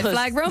 Like red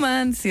flag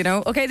romance, you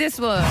know? Okay, this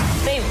one.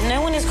 Babe,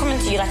 no one is coming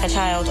to you like a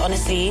child,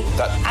 honestly.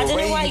 I don't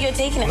know why you're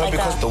taking it like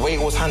because that. the way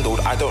it was handled,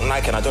 I don't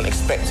like it, and I don't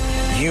expect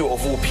you,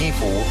 of all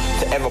people,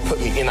 to ever put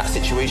me in that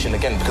situation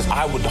again, because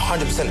I would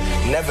 100%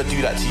 never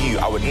do that to you.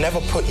 I would never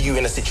put you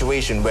in a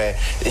situation where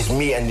it's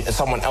me and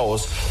someone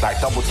else, like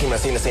double team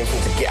and saying the same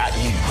thing to get at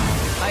you.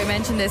 I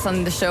mentioned this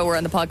on the show or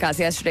on the podcast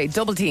yesterday.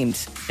 Double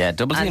teamed. Yeah,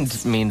 double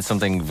teamed means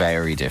something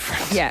very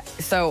different. Yeah,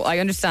 so I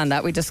understand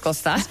that. We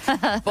discussed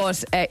that.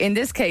 But in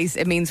this case,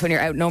 it means when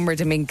you're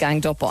outnumbered and being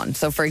ganged up on.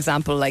 So, for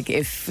example, like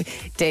if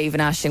Dave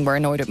and Aisling were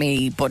annoyed at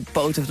me, but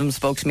both of them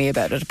spoke to me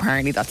about it,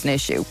 apparently that's an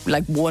issue.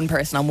 Like one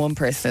person on one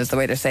person is the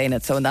way they're saying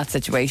it. So in that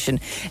situation,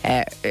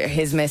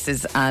 his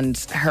missus and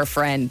her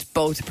friend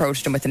both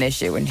approached him with an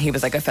issue, and he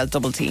was like, I felt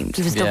double teamed.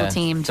 He was double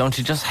teamed. Don't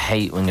you just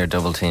hate when you're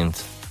double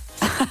teamed?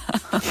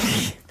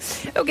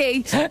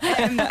 Okay,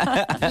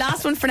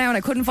 last one for now, and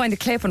I couldn't find a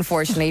clip,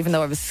 unfortunately, even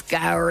though I was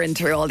scouring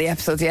through all the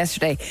episodes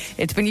yesterday.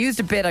 It's been used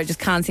a bit, I just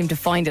can't seem to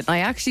find it, and I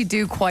actually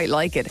do quite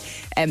like it.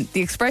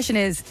 The expression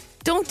is,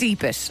 don't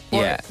deep it.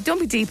 Or Yeah. don't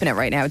be deep in it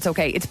right now, it's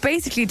okay. It's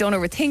basically don't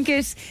overthink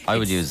it. I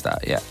would use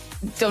that, yeah.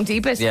 Don't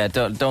deep it. Yeah,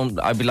 don't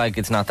I'd be like,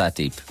 it's not that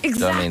deep. Exactly. Do you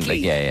know what I mean?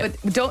 Like, yeah.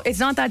 But don't, it's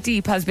not that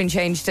deep has been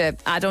changed to,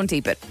 don't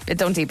deep it.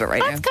 Don't deep it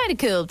right That's now. kind of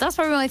cool. That's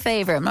probably my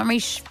favourite. I'm not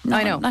really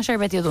I know. Not sure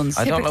about the other ones.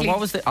 I don't know, typically- what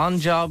was the on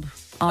job?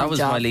 On That was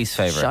job. my least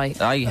favourite.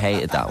 Shite. I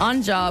hated that one.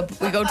 On job,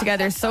 we go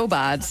together so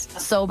bad.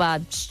 So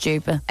bad,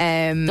 stupid.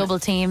 Double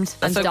teamed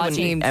and That's like dodgy.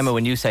 teamed. Emma,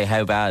 when you say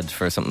how bad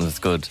for something that's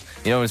good,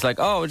 you know, it's like,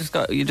 oh,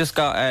 you just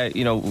got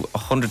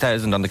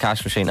 100,000 on the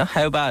cash machine. Oh,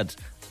 how bad?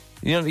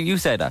 You know, you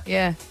say that.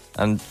 Yeah.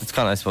 And it's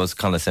kind of, I suppose,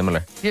 kind of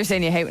similar. You're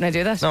saying you hate when I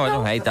do that? No, I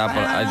don't hate that,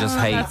 but I just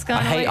hate. that's kinda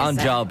I hate what you on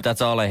said. job.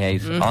 That's all I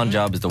hate. On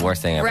job is the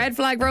worst thing ever. Red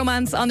Flag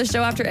Romance on the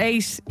show after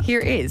 8. Here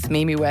is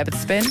Mimi Webb at the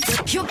Spin.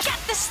 You got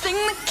this thing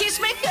that keeps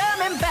me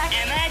coming back.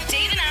 Emma,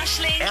 Dave and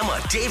Aisling.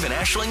 Emma, Dave and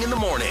Aisling in the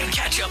morning.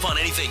 Catch up on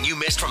anything you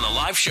missed from the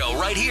live show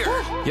right here.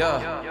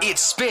 Yeah. It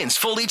spins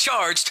fully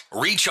charged,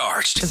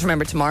 recharged. Just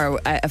remember tomorrow,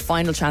 a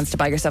final chance to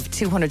buy yourself a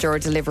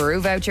 €200 Deliveroo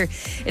voucher.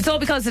 It's all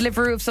because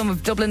Deliveroo have some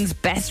of Dublin's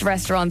best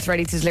restaurants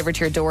ready to deliver to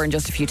your door in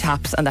just a few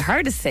taps. And the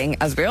hardest thing,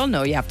 as we all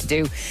know you have to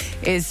do,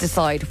 is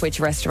decide which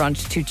restaurant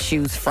to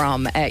choose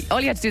from. All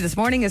you had to do this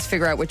morning is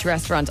figure out which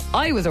restaurant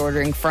I was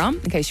ordering from.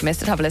 In case you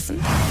missed it, have a listen.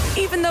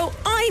 Even though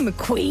I'm a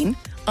queen,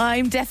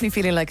 I'm definitely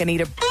feeling like I need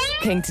a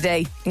king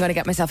today. I'm going to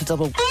get myself a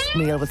double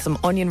meal with some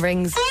onion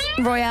rings,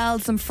 royale,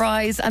 some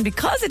fries, and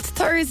because it's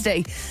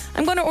Thursday,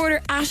 I'm going to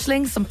order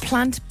Aisling some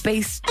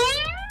plant-based.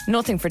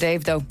 Nothing for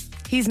Dave though.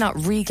 He's not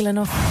regal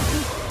enough.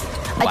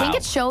 I think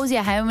it shows you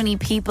how many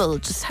people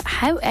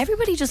how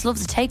everybody just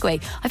loves a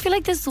takeaway. I feel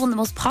like this is one of the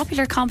most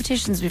popular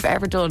competitions we've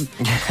ever done.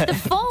 The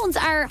phones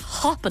are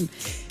hopping.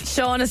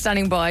 Sean is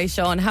standing by.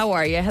 Sean, how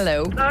are you?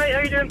 Hello. Hi, how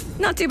you doing?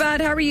 Not too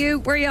bad. How are you?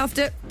 Where are you off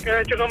to?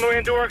 Just on my way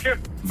into work here.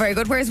 Very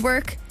good. Where's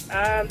work?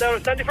 Down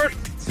in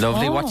Sandyford.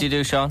 Lovely. What do you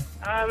do, Sean?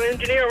 I'm an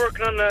engineer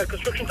working on a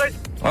construction site.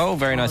 Oh,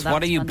 very nice.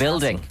 What are you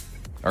building?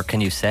 Or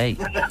can you say?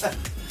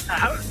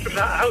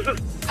 Houses.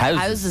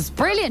 Houses.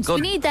 Brilliant. Good.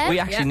 We need them. We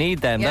actually need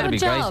them. Yeah. That'd be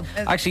Good job.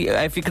 great. Actually,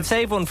 if you could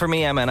save one for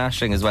me, Emma and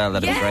Aisling as well,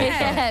 that'd be great.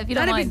 Yeah, if you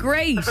don't That'd mind. be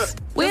great.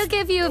 We'll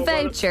give you a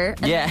voucher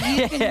and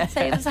you can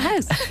save us a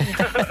house.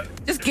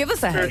 Just give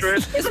us a house.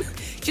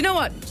 Do you know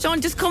what,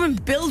 Sean? Just come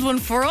and build one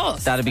for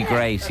us. That'd be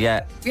great,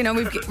 yeah. You know,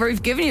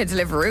 we've given you a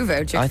Deliveroo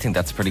voucher. I think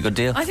that's a pretty good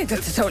deal. I think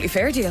that's a totally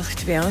fair deal,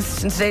 to be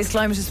honest, in today's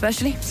climate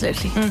especially.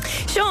 Absolutely.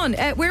 Sean,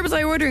 where was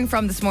I ordering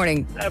from this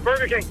morning?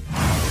 Burger King.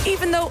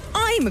 Even though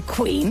I'm a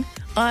queen,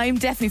 I'm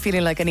definitely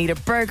feeling like I need a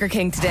Burger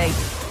King today.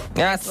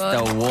 That's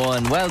the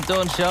one. Well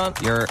done, Sean.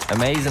 You're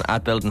amazing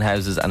at building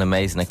houses and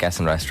amazing at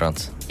guessing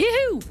restaurants.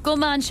 Yoo-hoo! Good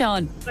man,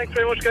 Sean. Thanks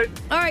very much, guys.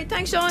 All right,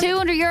 thanks, Sean.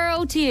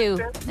 €200 to you.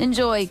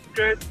 Enjoy.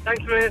 Great.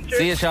 Thanks, man. Cheers.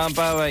 See you, Sean.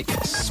 Bye.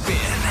 Spin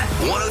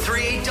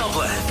 103.8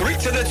 Dublin. 3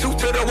 to the 2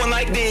 to the 1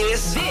 like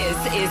this.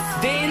 This is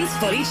Spins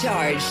Fully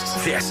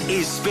Charged. This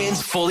is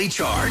Spins Fully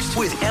Charged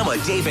with Emma,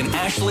 Dave, and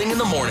Aisling in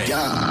the morning.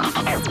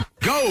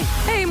 Go!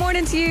 Hey,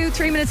 morning to you.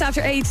 3 minutes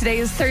after 8. Today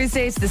is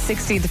Thursday. It's the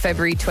 16th of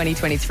February,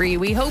 2023.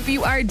 We hope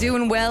you are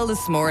doing well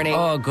this morning.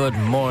 Oh, good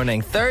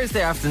morning.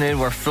 Thursday afternoon,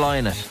 we're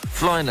flying it.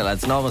 Flying it,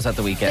 lads. And almost at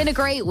the weekend. Been a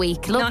great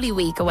week. Lovely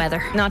week of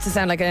weather. Not to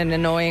sound like an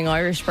annoying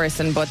Irish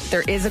person, but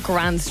there is a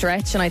grand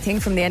stretch, and I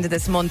think from the end of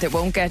this month it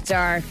won't get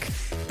dark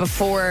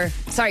before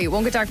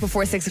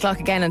 6 o'clock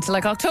again until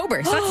like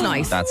October. So that's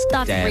nice. That's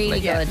deadly. really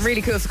Yeah, good.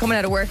 really cool. So coming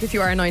out of work, if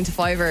you are a 9 to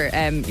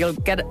 5er, you'll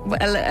get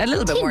a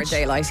little bit more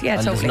daylight. Yeah, And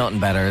totally. there's nothing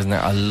better, isn't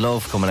there? I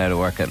love coming out of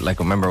work at, like,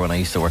 remember when I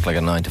used to work like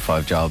a 9 to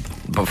 5 job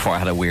before I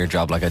had a weird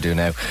job like I do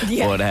now.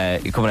 Yeah.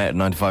 But you're coming out at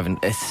 9 to 5,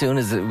 and as soon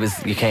as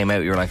you came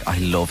out, you were like, I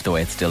love the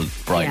way it's still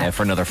bright Yeah. now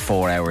for another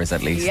 4 hours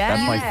at least. Yeah.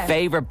 That's my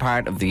favourite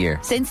part of the year.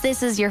 Since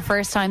this is your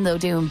first time though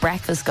doing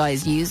breakfast,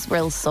 guys, you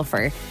will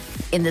suffer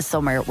in the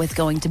summer with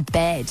going to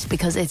bed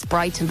because it's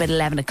bright till about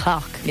 11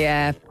 o'clock.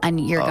 Yeah. And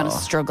you're going to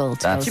struggle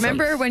to Do you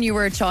remember when you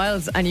were a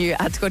child and you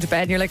had to go to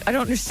bed and you're like, I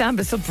don't understand,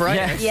 but it's so bright.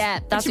 Yeah. Yeah,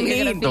 that's what you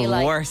you're going mean? to feel The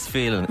like. worst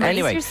feeling. Brace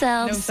Anyway,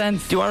 yourselves. No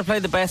sense. do you want to play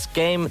the best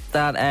game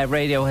that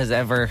radio has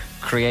ever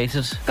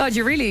created? God,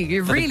 you're really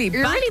You're really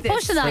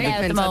pushing that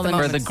out at the moment.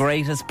 For the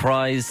greatest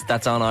prize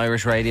that's on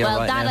Irish radio Well,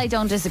 right that now? I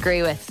don't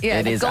disagree with. Yeah,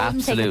 It A is golden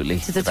ticket absolutely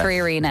to the the Three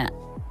best. Arena.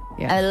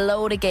 Yeah. A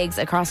load of gigs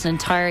across an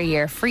entire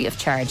year, free of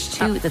charge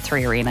to the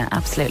Three Arena.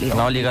 Absolutely. And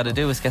all you got to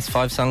do is guess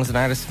 5 songs and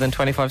artists within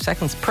 25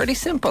 seconds. Pretty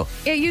simple.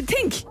 Yeah, you'd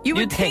think. You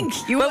would think.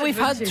 You Well, would, we've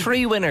had wouldn't you?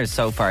 3 winners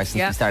so far since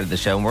Yeah. we started the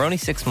show, and we're only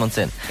 6 months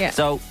in. Yeah.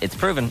 So it's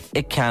proven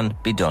it can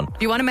be done.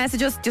 If you want to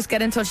message us, just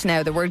get in touch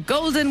now. The word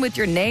golden with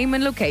your name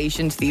and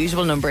location to the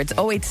usual number. It's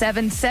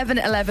 087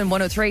 711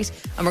 1038.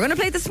 And we're going to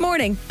play this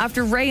morning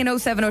after Ray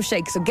and 070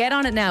 Shake. So get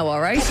on it now,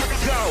 all right?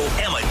 Go!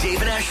 Emma,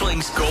 Dave, and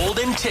Aisling's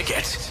golden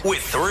ticket with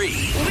 3.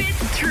 With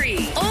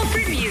 3. All for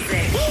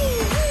music.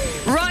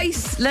 Right,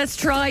 let's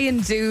try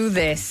and do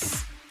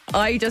this.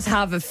 I just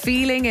have a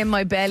feeling in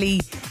my belly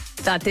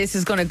that this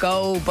is going to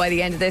go by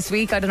the end of this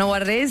week. I don't know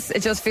what it is.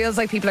 It just feels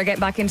like people are getting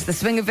back into the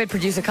swing of it.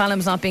 Producer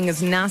Column's not being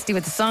as nasty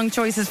with the song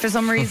choices for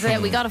some reason. Yeah,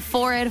 we got a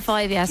 4 out of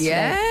 5 yesterday.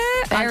 Yeah.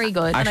 Very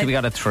good. Actually, we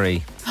got a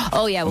 3.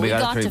 Oh yeah, well, we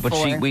got a 3. to But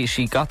 4.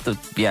 she got the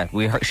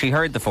she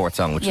heard the 4th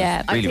song, which Yeah,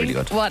 was I really think really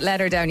good. what let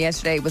her down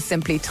yesterday was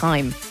simply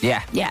time.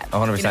 Yeah, Yeah. 100%.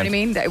 You know what I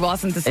mean? It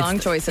wasn't the song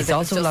choices. It's it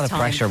was also a just lot of time.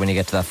 pressure when you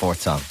get to that 4th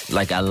song.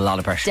 Like a lot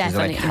of pressure. 'Cause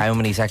you're like, Definitely. how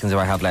many seconds do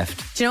I have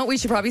left? Do you know what we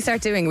should probably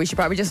start doing? We should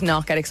probably just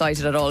not get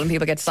excited at all, and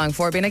people get to song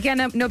 4 being like, yeah,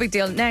 no big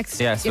deal. Next.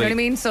 Yeah, you know what I sweet.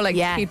 mean? So like,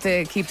 Yeah. keep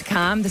the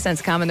calm, the sense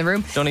of calm in the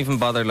room. Don't even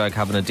bother like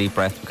having a deep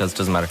breath because it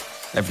doesn't matter.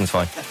 Everything's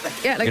fine.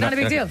 Yeah, like You're not a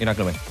big deal. You're not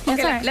going to win.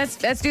 Okay, let's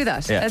do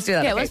that. Yeah. Let's do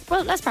that. Yeah,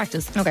 okay. let's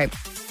practice. Okay.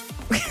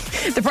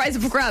 The prize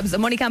up for grabs, a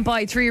money can't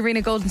buy 3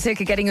 arena golden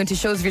ticket getting into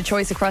shows of your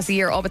choice across the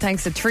year, all but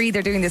thanks to 3.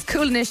 They're doing this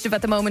cool initiative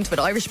at the moment with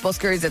Irish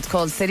buskers. It's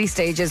called City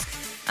Stages,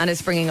 and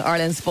it's bringing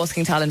Ireland's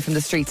busking talent from the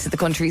streets to the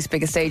country's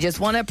biggest stages.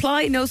 Want to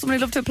apply? Know someone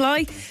who'd love to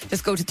apply?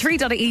 Just go to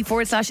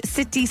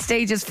 3.ie/City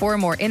Stages for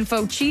more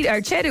info.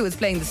 Chedu is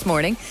playing this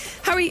morning.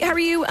 How are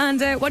you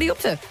and what are you up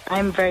to?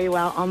 I'm very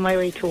well, on my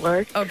way to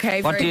work.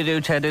 Okay. What do you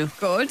do, Chedu?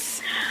 Good.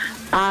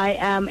 I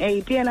am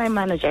a D&I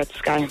manager at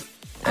Sky.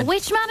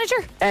 Which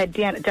manager?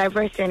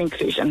 Diversity and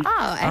Inclusion.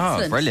 Oh,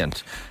 excellent. Oh,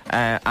 brilliant.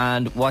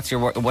 And what's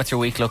your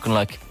week looking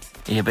like?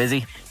 Are you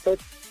busy?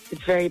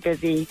 It's very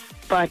busy,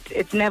 but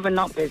it's never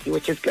not busy,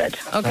 which is good.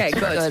 Okay,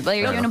 good. Well,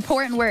 you're doing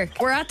important work.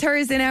 We're at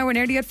Thursday now. We're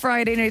nearly at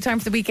Friday. Nearly time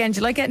for the weekend.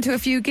 You like getting to a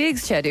few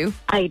gigs, Chedu?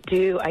 I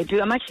do.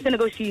 I'm actually going to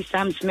go see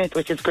Sam Smith,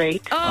 which is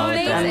great. Oh,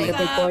 I'm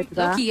looking forward to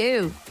that. Lucky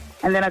you.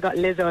 And then I got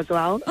Lizzo as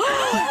well. You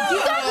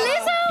got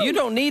Lizzo? You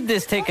don't need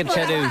this ticket,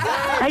 Chedu.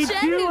 I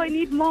do. I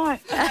need more.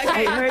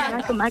 I heard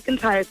Michael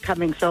McIntyre's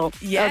coming, so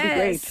that'll be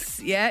great.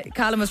 Yeah,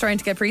 Callum was trying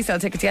to get pre-sale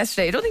tickets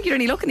yesterday. I don't think you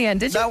had any luck in the end,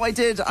 did you? No, I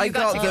did. I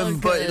got them,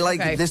 but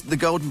the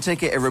golden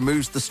ticket, it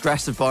removes the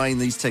stress of buying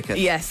these tickets.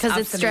 Yes, because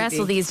it's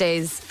stressful these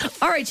days.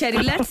 All right,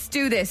 Chedu, let's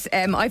do this.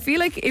 I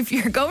feel like if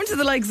you're going to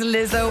the likes of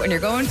Lizzo and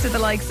you're going to the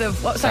likes of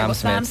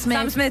Sam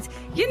Smith,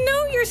 you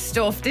know your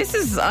stuff.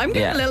 I'm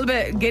getting a little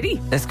bit giddy.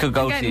 This could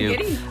go to you.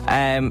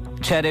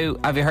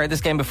 Chedu, have you heard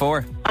this game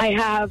before? I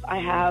have.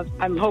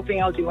 I'm hoping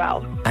I'll do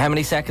well. How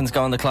many seconds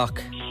go on the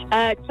clock?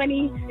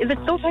 20. Is it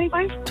still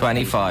 25?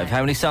 25. How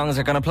many songs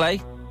are going to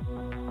play?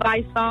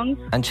 5 songs.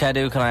 And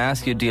Chedu, can I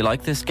ask you, do you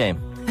like this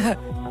game?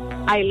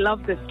 I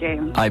love this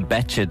game. I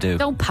bet you do.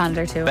 Don't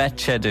pander to it.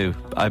 Bet you do.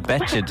 I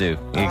bet you do.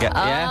 You get,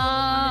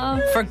 yeah?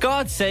 For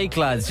God's sake,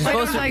 lads.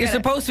 You're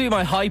supposed to be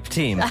my hype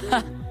team.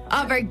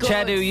 Oh, very good.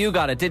 Chedu, you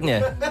got it, didn't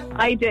you?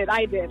 I did.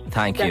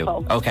 Thank you.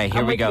 Okay,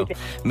 here we go.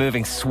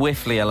 Moving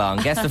swiftly along.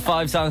 Guess the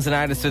 5 songs and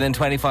artists within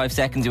 25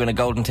 seconds. You win a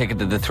golden ticket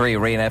to the 3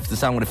 Arena. If it's a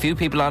song with a few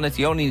people on it,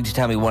 you only need to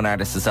tell me one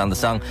artist that's on the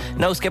song.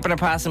 No skipping or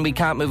passing. We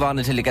can't move on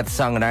until you get the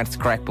song and artist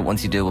correct, but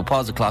once you do, we'll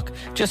pause the clock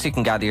just so you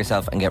can gather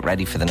yourself and get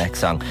ready for the next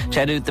song.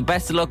 Chedu, the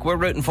best of luck. We're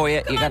rooting for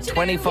you. You got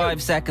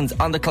 25 seconds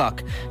on the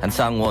clock, and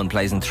song 1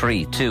 plays in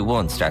 3, 2,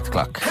 1. Start the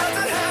clock.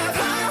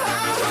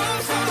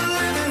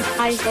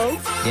 I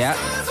hope. Yeah.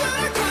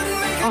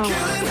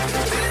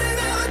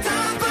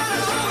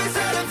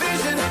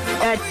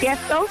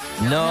 Tiesto?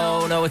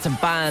 No, it's a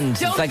band.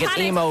 Don't it's like panic.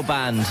 an emo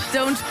band.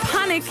 Don't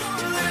panic.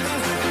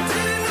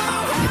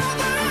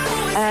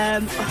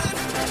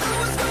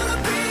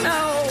 No.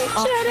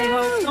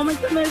 Oh my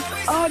goodness.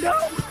 Oh no.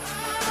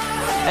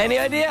 Any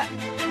idea?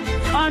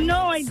 Oh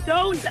no, I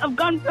don't. I've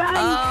gone blank.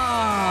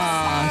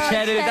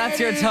 Chedu, that's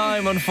your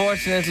time.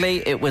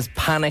 Unfortunately, it was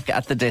Panic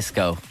at the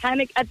Disco.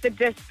 Panic at the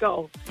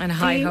Disco. And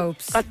High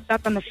Hopes. Got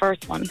stuck on the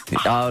first one.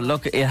 Oh,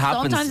 look, it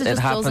happens. Sometimes it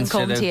just doesn't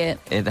come Chedu. to you.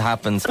 It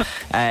happens.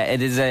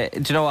 It is a. Do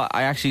you know what?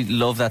 I actually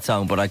love that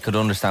song, but I could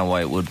understand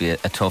why it would be a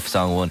tough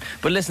song one.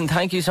 But listen,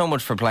 thank you so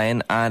much for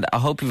playing, and I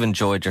hope you've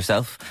enjoyed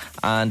yourself.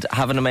 And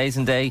have an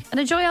amazing day. And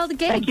enjoy all the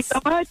gigs. Thank you so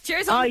much.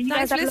 Cheers. You Thanks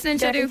guys for have a listening,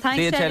 good day. Chedu.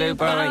 See you, Chedu.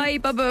 Bye.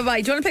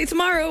 Bye. Do you want to play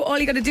tomorrow? All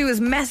you got to do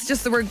is message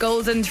us the word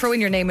golden, throw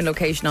in your name and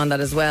location on that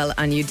as well,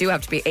 and you do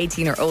have to be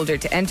 18 or older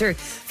to enter.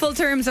 Full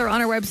terms are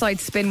on our website,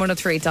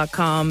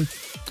 spin1038.com.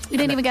 We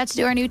didn't even get to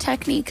do our new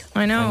technique.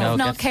 I know.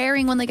 Not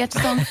caring when they get to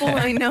song 4.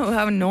 I know,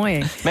 how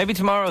annoying. Maybe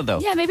tomorrow, though.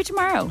 Yeah, maybe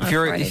tomorrow. If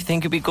you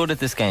think you'd be good at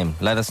this game,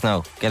 let us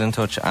know. Get in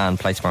touch and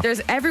play tomorrow.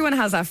 Everyone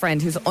has that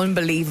friend who's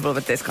unbelievable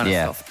with this kind of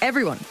stuff.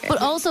 Everyone.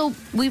 But also,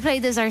 we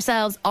played this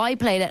ourselves. I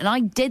played it and I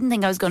didn't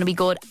think I was going to be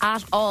good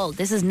at all.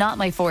 This is not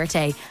my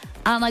forte.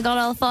 And I got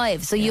all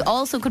 5. So you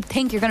also could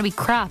think you're going to be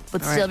crap,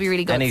 but still be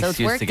really good. Any so it's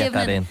excuse worth to get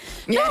giving that in.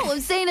 No,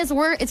 I'm saying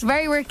it's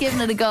very worth giving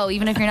it a go,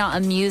 even if you're not a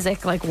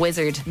music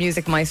wizard,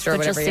 music maestro, but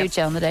whatever. Just suit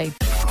you on the day.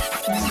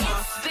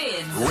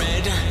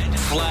 Red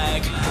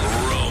flag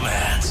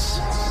romance.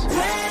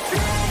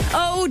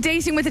 Oh,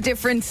 dating with a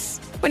difference.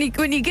 When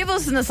you give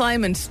us an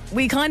assignment,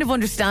 we kind of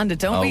understand it,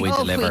 don't we? We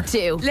deliver. We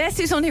do. Let's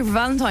do something for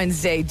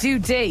Valentine's Day. Do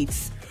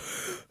dates.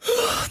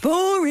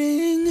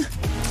 Boring.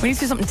 We need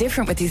to do something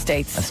different with these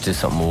dates. Let's do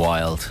something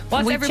wild.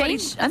 I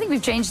think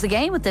we've changed the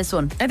game with this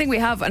one. I think we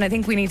have, and I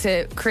think we need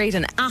to create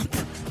an app,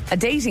 a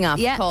dating app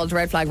called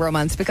Red Flag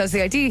Romance, because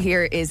the idea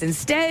here is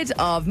instead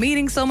of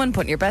meeting someone,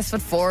 putting your best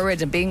foot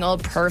forward and being all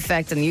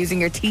perfect and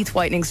using your teeth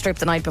whitening strip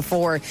the night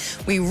before,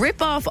 we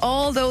rip off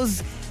all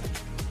those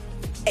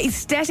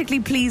aesthetically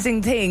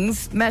pleasing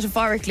things,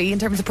 metaphorically, in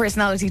terms of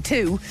personality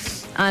too,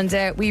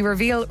 and we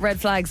reveal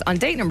red flags on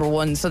date number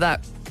 1 so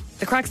that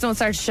the cracks don't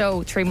start to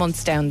show 3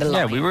 months down the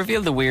line. Yeah, we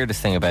reveal the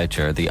weirdest thing about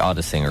you, or the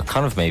oddest thing, or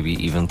kind of maybe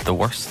even the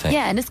worst thing.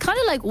 Yeah, and it's kind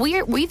of like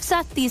we've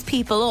set these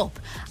people up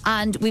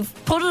and we've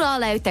put it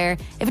all out there.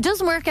 If it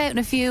doesn't work out in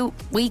a few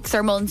weeks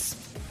or months,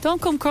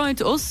 don't come crying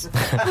to us.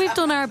 We've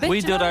done our bit.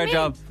 We did our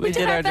job. We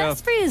did our job.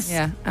 best for you.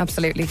 Yeah,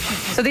 absolutely.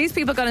 So these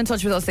people got in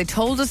touch with us. They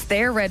told us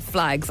their red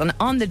flags. And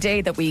on the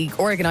day that we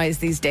organised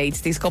these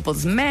dates, these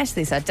couples met,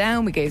 they sat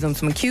down, we gave them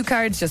some cue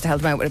cards just to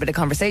help them out with a bit of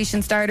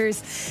conversation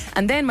starters.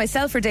 And then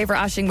myself or Dave or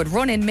Aisling would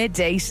run in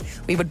mid-date.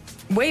 We would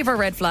wave our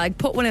red flag,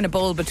 put one in a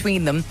bowl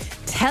between them,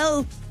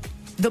 tell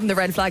them the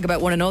red flag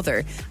about one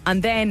another,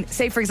 and then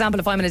say, for example,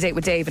 if I'm on a date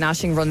with Dave and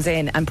Aisling runs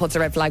in and puts a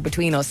red flag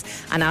between us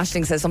and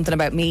Aisling says something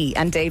about me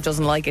and Dave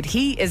doesn't like it,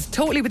 he is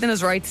totally within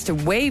his rights to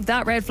wave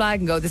that red flag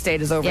and go, this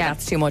date is over,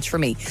 that's too much for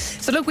me.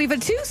 So look, we've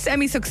had 2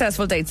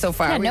 semi-successful dates so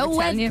far. Yeah, no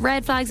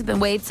red flags have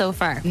been waved so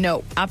far.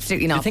 No,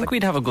 absolutely not. I think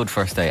we'd have a good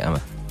first date,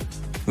 Emma.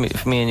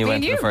 If me and you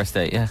went to the first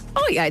date, yeah.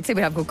 Oh yeah, I'd say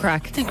we'd have a good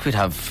crack. I think we'd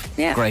have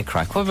great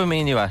crack. What about me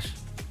and you, Ash?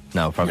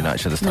 No, probably not.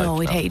 Should have started. No,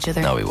 we'd hate each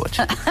other. No, we would.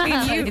 Me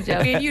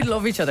and you'd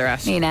love each other,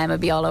 Ash. Me and Emma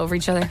would be all over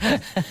each other.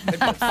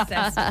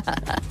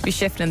 Be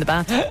shifting in the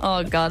bath.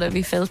 Oh God, it'd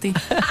be filthy.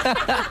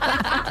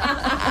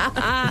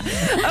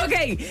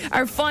 Okay,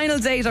 our final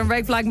date on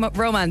Red Flag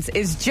Romance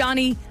is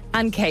Johnny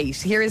and Kate.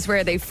 Here is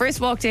where they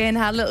first walked in,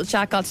 had a little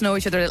chat, got to know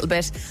each other a little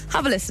bit.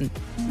 Have a listen.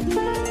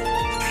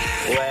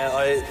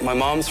 Well, my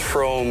mom's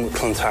from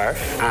Clontarf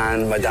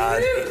and my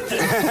dad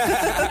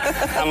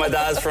and my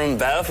dad's from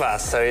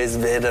Belfast, so he's a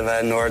bit of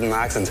a northern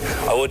accent.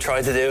 I would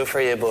try to do it for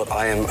you, but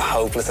I am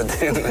hopeless at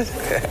doing it.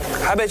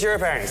 How about your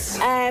parents?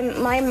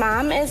 My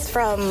mom is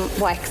from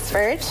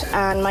Wexford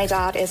and my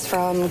dad is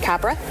from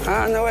Cabra.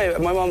 Ah, no way.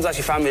 My mom's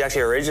family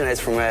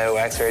originates from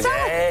Wexford.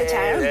 The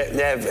town?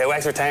 Yeah,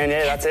 Wexford town.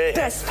 Yeah, that's it.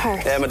 Best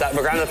part. Yeah, my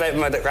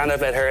granddad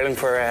played hurling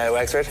for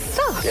Wexford.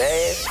 Stop.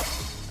 Yeah.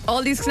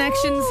 All these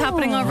connections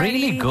happening already.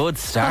 Really good I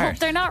start. hope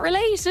they're not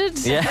related.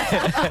 Yeah.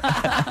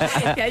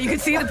 Yeah, you could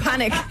see the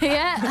panic.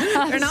 Yeah.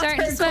 They're not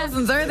third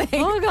cousins, are they?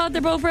 Oh God,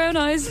 they're both brown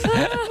eyes.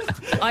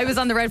 I was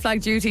on the red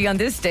flag duty on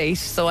this date,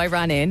 so I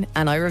ran in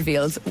and I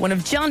revealed one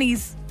of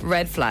Johnny's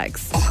red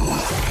flags.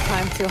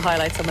 Time to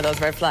highlight some of those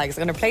red flags.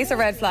 I'm going to place a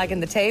red flag in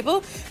the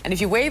table, and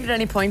if you wave at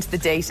any point, the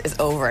date is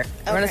over. Okay.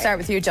 We're going to start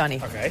with you,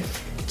 Johnny. Okay.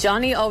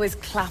 Johnny always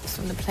claps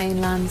when the plane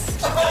lands.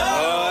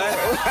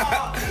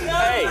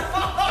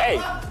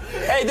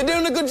 Hey, they're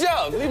doing a good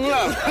job. Leave them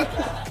alone.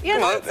 Yeah,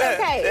 that's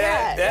okay.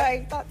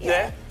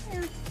 Yeah.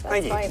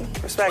 That's fine.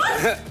 Respect.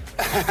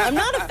 I'm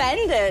not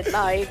offended,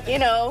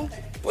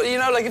 Well,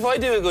 if I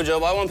do a good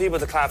job, I want people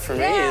to clap for me.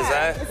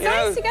 Yeah, it's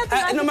nice to get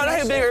the no matter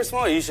how big or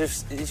small, you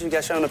should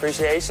get shown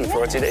appreciation for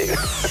what you do.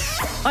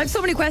 I have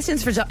so many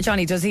questions for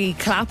Johnny. Does he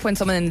clap when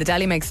someone in the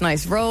deli makes a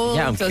nice roll?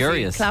 Yeah, I'm Does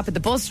curious. he clap at the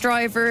bus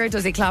driver?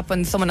 Does he clap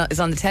when someone is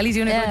on the telly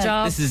doing a good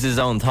job? This is his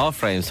own thought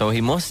frame, so he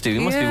must do. He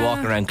must be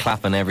walking around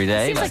clapping every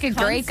day. Seems like a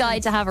great guy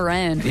to have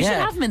around. We should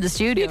have him in the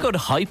studio. Be a good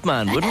hype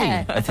man, wouldn't he?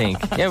 I think.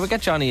 Yeah, we'll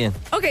get Johnny in.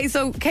 Okay,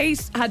 so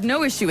Kate had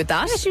no issue with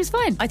that. Yeah, she was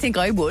fine. I think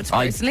I would,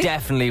 personally. I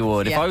definitely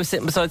would. If I was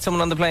sitting beside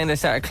someone on the plane, they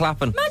started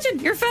clapping. Imagine,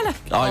 you're a fella.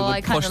 I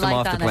would push them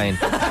off the plane.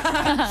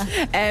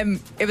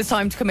 It was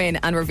time to come in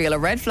and reveal a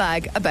red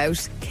flag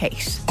about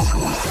Kate.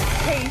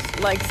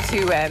 Kate likes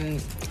to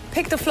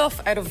pick the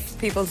fluff out of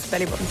people's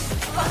belly buttons.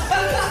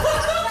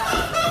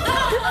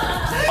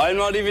 I'm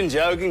not even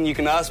joking. You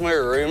can ask my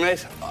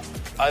roommate.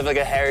 I have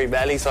a hairy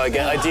belly, so I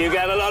do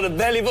get a lot of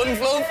belly button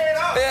fluff.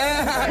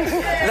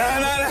 Yeah.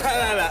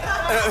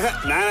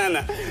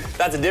 No.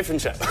 That's a different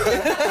show.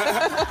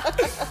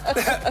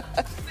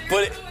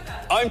 But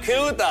I'm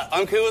cool with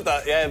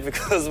that. Yeah,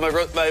 because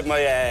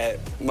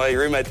my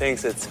roommate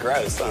thinks it's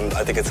gross, and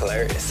I think it's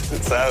hilarious.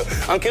 So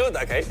I'm cool with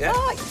that, Kate. Yeah.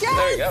 Oh, yes.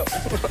 There you go.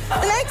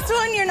 The next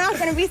one you're not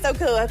going to be so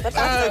cool with, but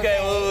that's okay.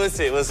 Well, we'll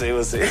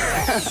see.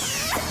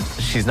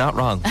 She's not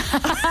wrong.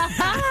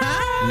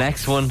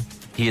 Next one.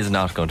 He is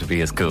not going to be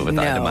as cool with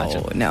that, I'd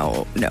imagine.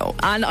 No.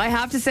 And I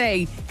have to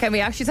say, can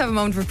we actually have a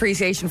moment of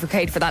appreciation for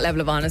Kate for that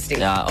level of honesty?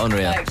 Yeah,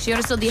 unreal. She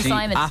understood the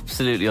assignment. She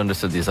absolutely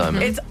understood the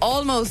assignment. It's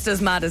almost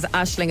as mad as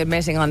Aisling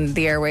admitting on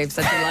the airwaves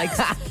that she likes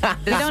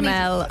the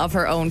smell of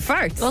her own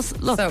farts. Well,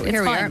 look, so it's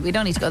here fine. we are. We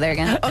don't need to go there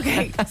again.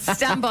 Okay,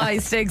 stand by,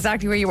 stay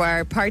exactly where you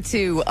are. Part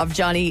 2 of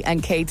Johnny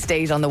and Kate's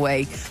date on the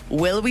way.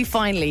 Will we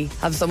finally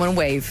have someone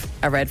wave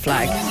a red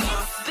flag?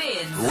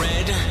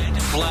 Red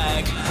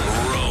flag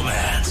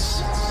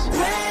romance.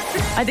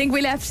 I think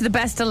we left the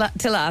best to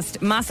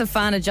last. Massive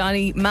fan of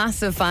Johnny,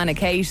 massive fan of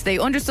Kate. They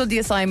understood the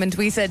assignment.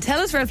 We said, tell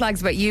us red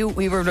flags about you.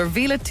 We will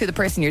reveal it to the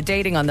person you're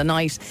dating on the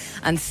night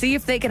and see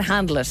if they can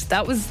handle it.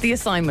 That was the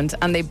assignment,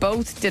 and they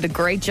both did a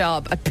great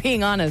job at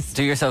being honest.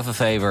 Do yourself a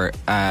favour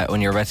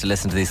when you're about to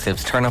listen to these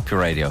clips, turn up your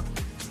radio.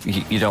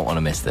 You don't want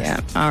to miss this. Yeah,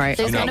 all right.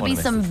 There's going to be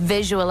some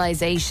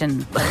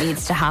visualization that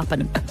needs to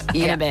happen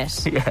in a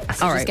bit. Yeah.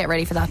 So just get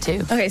ready for that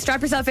too. Okay,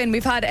 strap yourself in.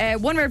 We've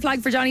had one red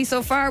flag for Johnny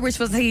so far, which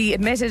was he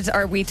admitted,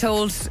 or we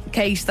told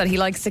Kate that he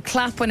likes to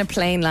clap when a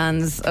plane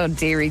lands. Oh,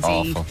 dearie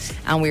dee. Awful.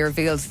 And we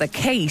revealed that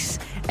Kate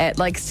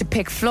likes to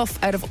pick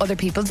fluff out of other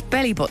people's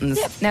belly buttons.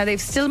 Yep. Now,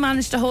 they've still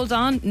managed to hold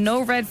on.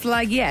 No red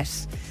flag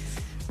yet.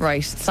 Right,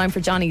 it's time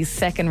for Johnny's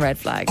second red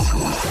flag.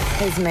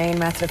 His main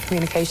method of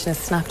communication is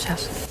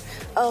Snapchat.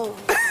 Oh.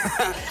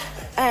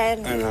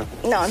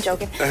 No, I'm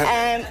joking.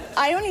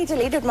 I only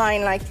deleted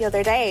mine like the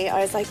other day.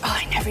 I was like, oh,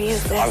 I never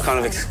used this. I'm kind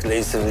of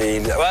exclusively.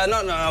 Well,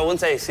 no, I wouldn't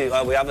say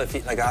exclusive. We have a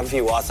few, I have a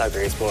few WhatsApp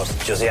groups, but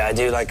just I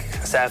do like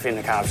a selfie and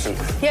a caption.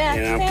 Yeah,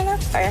 you know? yeah,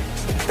 that's fair.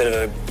 Bit of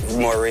a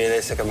more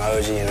realistic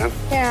emoji, you know.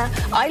 Yeah,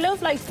 I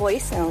love like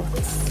voice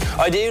notes.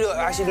 I do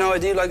I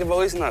do like a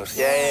voice note.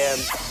 Yeah.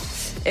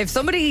 If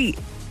somebody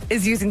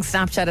is using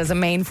Snapchat as a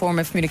main form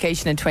of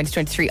communication in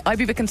 2023, I'd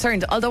be a bit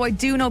concerned. Although I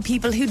do know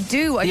people who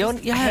do. I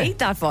hate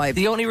that vibe.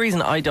 The only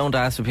reason I don't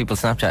ask for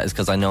people's Snapchat is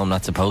because I know I'm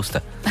not supposed to.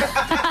 Do you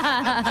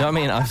know what I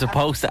mean? I'm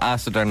supposed to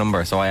ask for their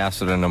number, so I ask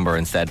for their number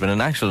instead. But in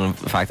actual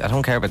fact, I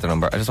don't care about their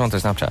number. I just want their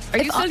Snapchat.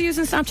 Are you still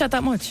using Snapchat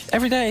that much?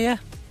 Every day, yeah.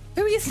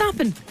 Who are you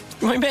snapping?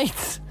 My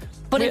mates.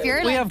 But if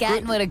you're like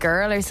getting with a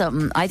girl or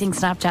something, I think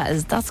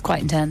Snapchat that's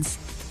quite intense.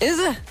 Is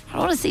it? I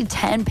want to see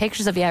 10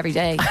 pictures of you every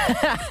day.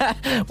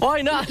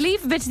 Why not?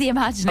 Leave a bit to the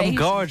imagination. I'm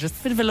gorgeous.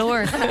 Bit of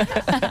allure.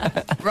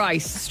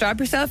 Right, strap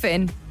yourself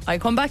in. I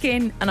come back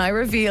in and I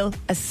reveal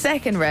a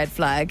second red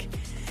flag.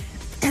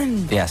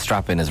 Yeah,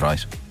 strap in is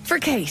right. For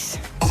Kate.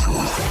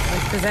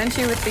 I present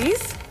you with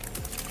these.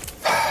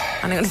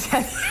 And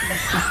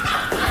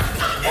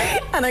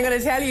I'm going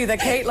to tell you that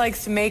Kate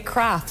likes to make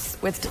crafts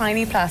with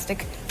tiny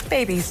plastic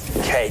babies.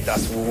 Kate,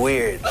 that's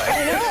weird.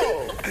 I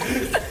know.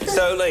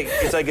 So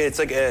it's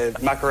like a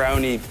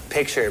macaroni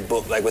picture,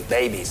 but like with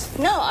babies.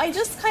 No, I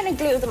just kind of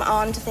glue them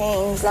onto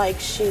things like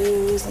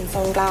shoes and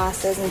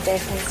sunglasses and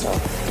different stuff.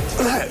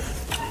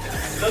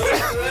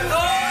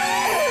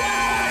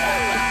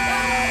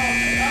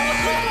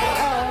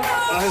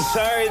 I'm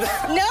sorry.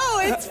 No,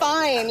 it's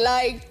fine.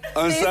 Like,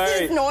 I'm this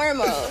sorry. is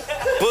normal.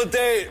 But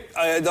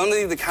I don't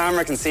think the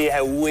camera can see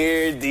how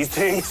weird these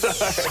things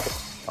are.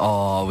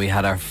 Oh, we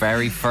had our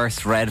very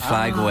first red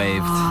flag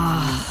waved.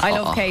 I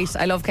love Kate.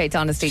 I love Kate's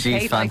honesty.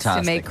 She's Kate likes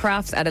to make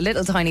crafts out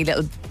of tiny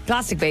little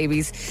plastic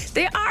babies.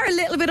 They are a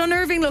little bit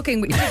unnerving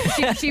looking.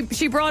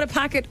 She brought a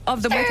packet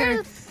of them with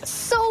her.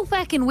 So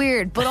fucking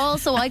weird, but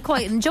also I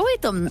quite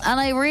enjoyed them, and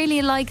I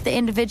really like the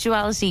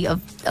individuality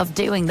of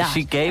doing that.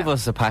 She gave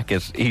us a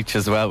packet each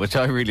as well, which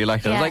I really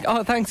liked. I was like,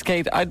 oh, thanks,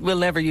 Kate. I will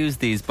never use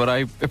these, but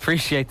I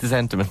appreciate the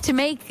sentiment. To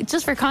make,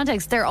 just for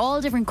context, they're all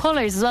different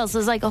colours as well. So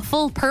there's like a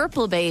full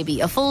purple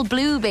baby, a full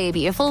blue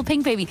baby, a full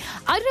pink baby.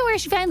 I don't know where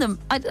she found them.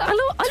 I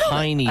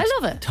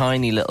love it.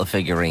 Tiny little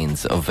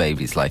figurines of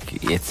babies.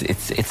 Like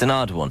it's an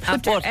odd one.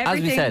 But as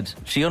we said,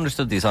 she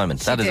understood the assignment.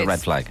 That is a red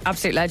flag.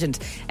 Absolute legend.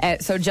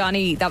 So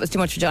Johnny, that was too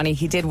much for Johnny.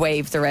 He did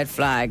wave the red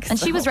flag. And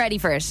she was ready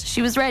for it.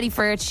 She was ready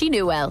for it. She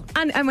knew well.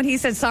 And when he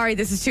said, sorry,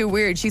 this is too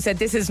weird, she said,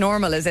 this is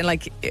normal, as in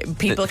like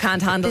people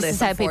can't handle this.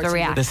 This is how people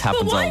react. This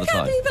happens all the time. Why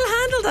can't people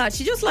handle that?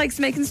 She just likes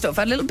making stuff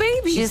out of little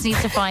babies. She just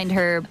needs to find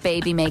her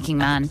baby making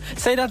man.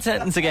 Say that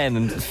sentence again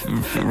and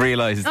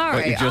realise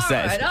what you just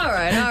said. All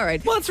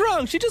right. What's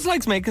wrong? She just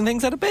likes making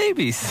things out of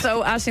babies.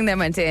 So Aisling then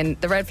went in.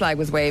 The red flag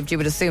was waved. You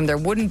would assume there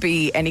wouldn't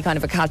be any kind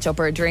of a catch up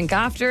or a drink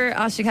after.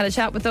 Aisling had a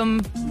chat with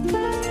them.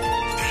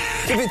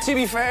 To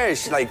be fair,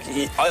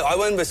 I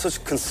went with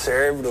such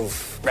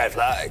conservative red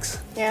flags.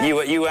 Yeah.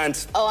 You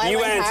went. Oh, I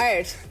went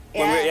hard.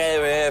 Yeah.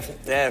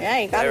 Yeah,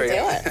 you gotta do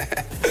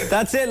it.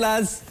 That's it,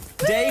 lads.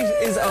 Date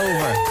is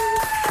over.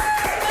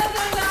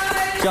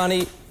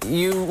 Johnny,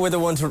 you were the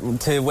one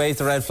to wave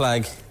the red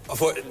flag.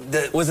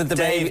 Was it the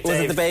baby? Was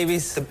it the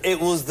babies? It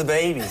was the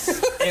babies.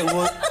 It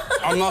was.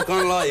 I'm not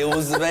gonna lie, it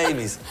was the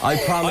babies. I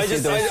promise you,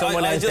 there was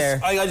someone out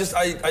there. I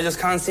just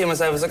can't see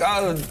myself. It's like,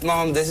 oh,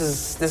 Mom, this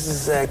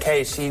is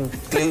Kate. She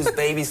glues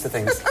babies to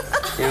things.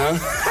 You know.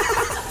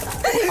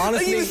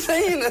 Honestly, are you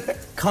saying that?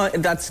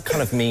 That's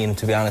kind of mean,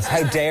 to be honest.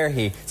 How dare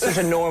he? Such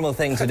a normal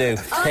thing to do.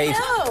 Kate,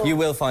 you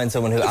will find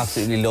someone who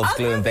absolutely loves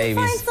gluing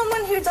babies. Find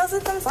someone who does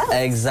it themselves.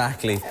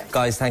 Exactly.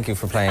 Guys, thank you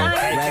for playing.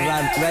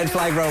 Red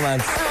flag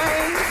romance.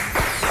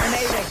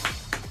 Amazing.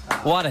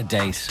 What a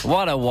date.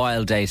 What a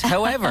wild date.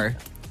 However,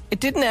 it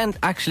didn't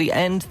actually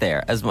end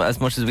there as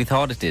much as we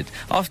thought it did.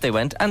 Off they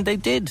went, and they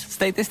did.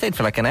 They stayed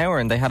for like an hour,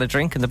 and they had a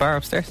drink in the bar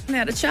upstairs. They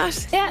had a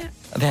chat. Yeah.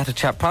 They had a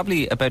chat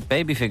probably about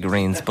baby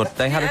figurines, but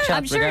they had a chat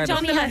I'm sure regardless.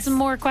 Johnny had some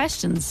more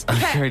questions. I'm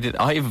sure he did.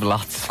 I have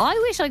lots. I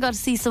wish I got to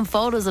see some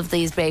photos of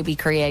these baby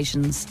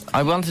creations.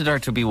 I wanted her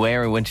to be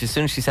wary as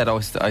soon as she said,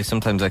 I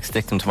sometimes like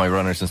stick them to my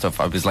runners and stuff.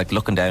 I was like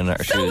looking down at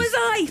her shoes. So was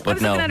I. But I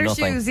was looking at her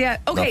shoes, yeah.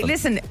 Okay, nothing.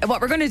 Listen, what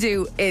we're going to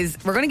do is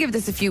we're going to give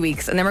this a few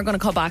weeks and then we're going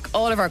to call back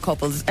all of our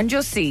couples and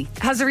just see,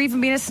 has there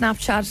even been a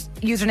Snapchat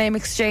username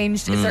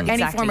exchanged? Is there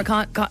any form of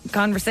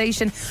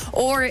conversation?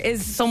 Or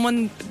is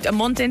someone a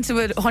month into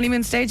a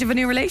honeymoon stage of a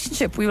new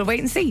relationship? We will wait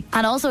and see.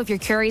 And also, if you're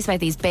curious about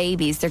these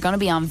babies, they're going to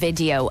be on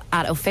video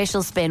at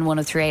Official Spin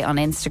 1038 on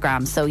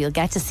Instagram, so you'll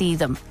get to see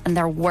them, and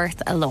they're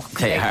worth a look.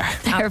 They are.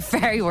 They're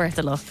very worth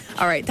a look.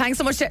 All right, thanks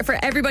so much for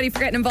everybody for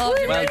getting involved.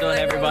 Well done,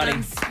 everybody.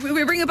 Will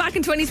we bring it back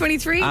in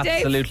 2023, Dave?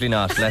 Absolutely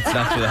not. Let's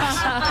not do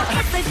that.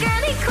 It's the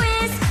girly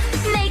quiz.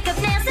 Makeup,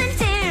 nails, and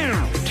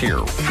do. Cheer.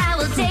 How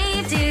will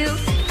Dave do?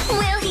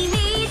 Will he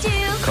need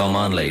you? Come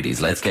on,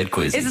 ladies, let's get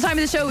quizzy. It's the time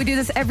of the show. We do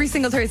this every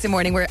single Thursday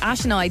morning where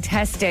Ash and I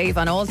test Dave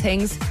on all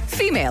things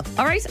female.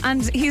 All right?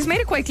 And he's made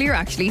it quite clear,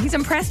 actually. He's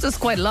impressed us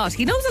quite a lot.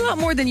 He knows a lot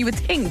more than you would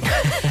think.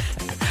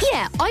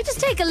 Yeah, I just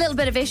take a little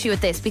bit of issue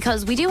with this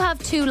because we do have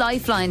two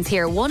lifelines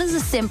here. One is a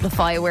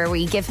simplify where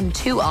we give him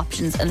two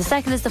options, and the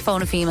second is the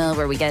phone a female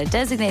where we get a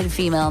designated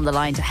female on the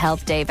line to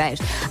help Dave out.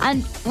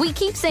 And we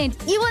keep saying,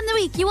 you won the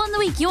week, you won the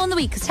week, you won the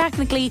week, because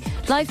technically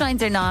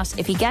lifelines are not.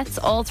 If he gets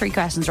all three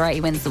questions right,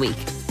 he wins the week.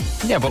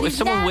 Yeah, but if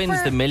someone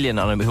wins the million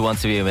on him who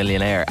wants to be a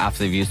millionaire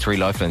after they've used 3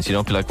 lifelines, you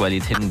don't be like, well, you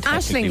didn't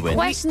technically win.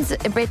 Question's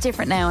a bit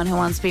different now on who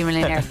wants to be a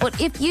millionaire.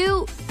 But if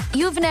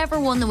you've never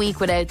won the week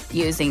without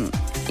using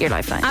your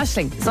lifeline.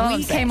 Aisling,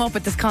 we came up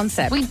with this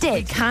concept. We did.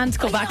 We can't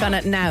go back on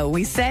it now.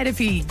 We said if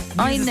he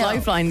uses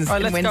lifelines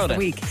and wins the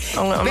week.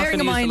 I'm Bearing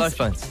in not mind, use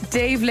the lifelines.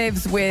 Dave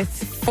lives with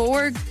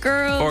 4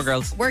 girls. 4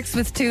 girls. Works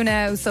with 2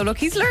 now. So look,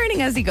 he's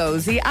learning as he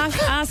goes. He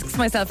asks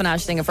myself and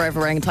Aisling if we're ever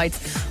wearing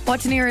tights, what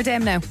to near a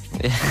dem now?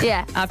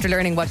 Yeah. After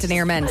learning what to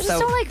near men. I just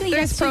don't like when he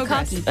gets too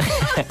cocky.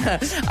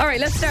 All right,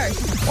 let's start.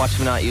 Watch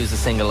me not use a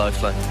single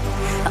lifeline.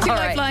 2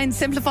 lifelines,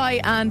 simplify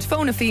and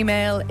phone a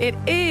female. It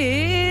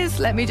is,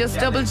 let me just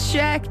double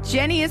check.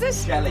 Jenny, is it?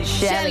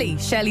 Shelley.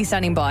 Shelley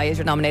standing by as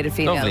your nominated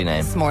female. Lovely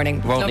name. This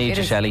morning. Won't need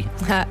you, Shelley.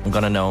 I'm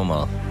going to know them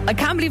all. I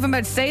can't believe I'm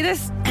about to say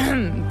this.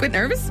 Bit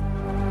nervous.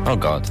 Oh,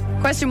 God.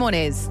 Question 1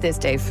 is this,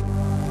 Dave.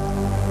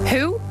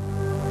 Who,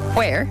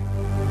 where,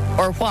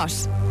 or what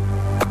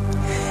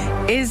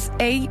is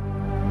a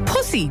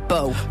pussy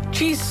bow?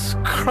 Jesus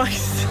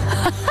Christ.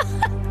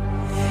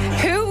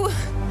 Who,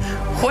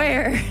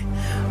 where,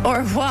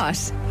 or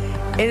what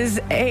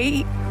is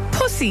a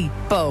pussy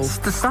bow?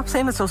 Stop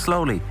saying it so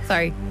slowly.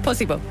 Sorry,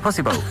 pussy bow.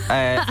 Pussy bow.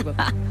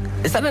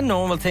 Is that a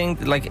normal thing?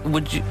 Like,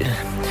 would you...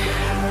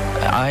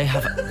 I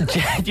have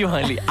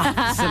genuinely,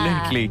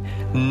 absolutely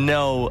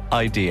no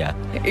idea.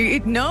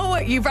 No,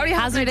 you probably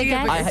have an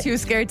idea, but you're too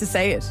scared to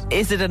say it.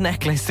 Is it a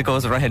necklace that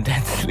goes around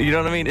densely? You know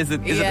what I mean? Is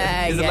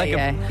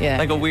it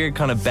like a weird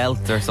kind of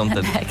belt or something?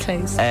 A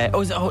necklace.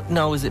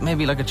 Is it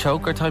maybe like a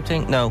choker type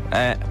thing? No,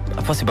 a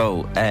pussy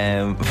bow.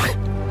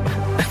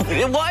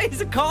 Why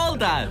is it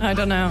called that? I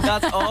don't know.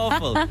 That's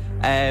awful.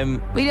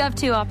 We do have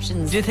 2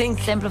 options. Do you think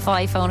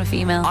simplify, phone a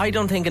female? I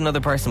don't think another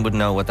person would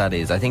know what that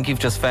is. I think you've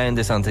just found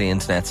this onto the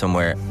internet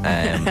somewhere.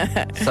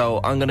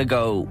 So I'm going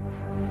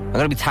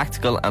to be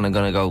tactical and I'm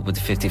going to go with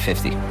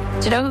 50-50.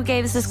 Do you know who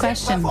gave us this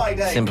question?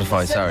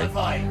 Simplify, sorry.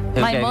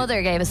 My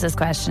mother gave us this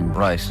question.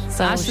 Right.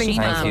 So Aisling,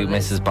 thank you,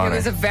 Mrs. Bonner. It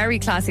was a very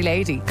classy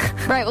lady.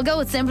 Right, we'll go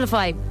with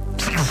simplify.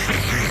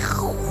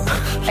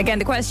 Again,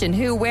 the question,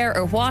 who, where,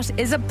 or what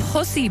is a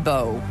pussy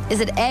bow? Is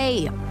it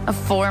A, a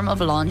form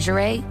of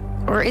lingerie?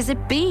 Or is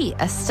it B,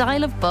 a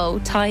style of bow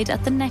tied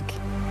at the neck?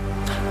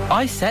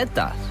 I said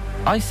that.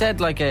 I said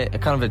like a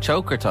kind of a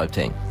choker type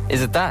thing.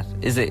 Is it that?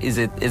 Is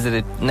it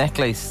a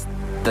necklace?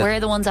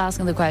 We're the ones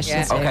asking the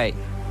questions. Yeah. Okay.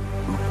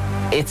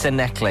 It's a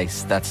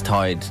necklace that's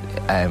tied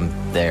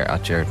there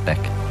at your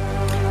neck.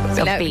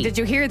 So now, B. did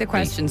you hear the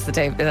questions that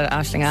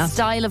Aisling asked?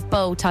 Style of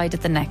bow tied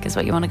at the neck is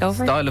what you want to go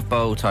for? Style of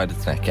bow tied at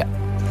the neck, yeah.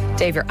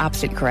 Dave, you're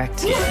absolutely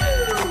correct.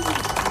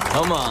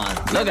 Come on,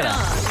 look at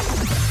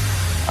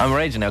that. I'm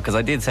raging now because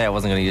I did say I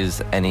wasn't going to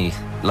use any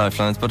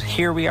lifelines, but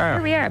here we are.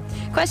 Here we are.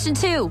 Question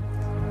 2.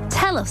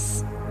 Tell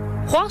us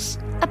what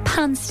a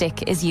pan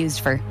stick is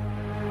used for.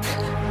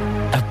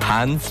 A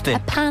pan stick? A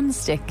pan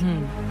stick.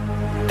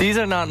 These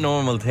are not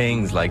normal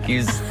things. Like,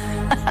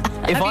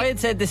 if I had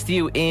said this to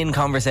you in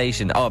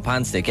conversation, a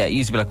pan stick, yeah, you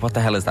used to be like, what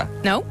the hell is that?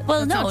 No.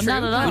 Well, no,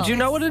 not at all. Would you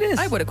know what it is?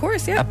 I would, of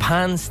course, yeah. A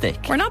pan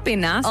stick. We're not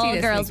being nasty. All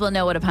girls will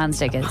know what a pan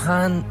stick is.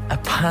 A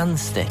pan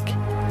stick.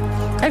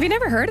 Have you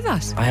never heard of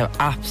that? I have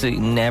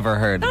absolutely never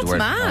heard That's the word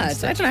mad. pan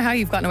stick. I don't know how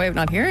you've gotten away with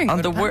not hearing.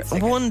 On the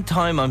one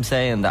time I'm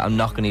saying that I'm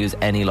not going to use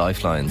any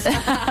lifelines.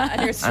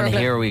 And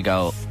here we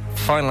go.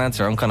 Final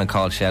answer, I'm going to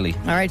call Shelley.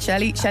 All right,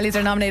 Shelley. Shelley's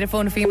our nominated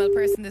phone a female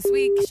person this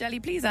week. Shelley,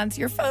 please answer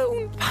your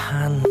phone.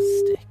 Pan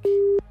stick.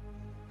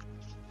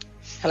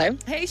 Hello.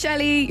 Hey,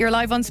 Shelley. You're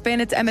live on Spin.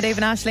 It's Emma, Dave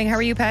and Aisling. How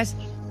are you, pet?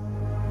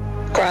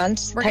 Grand.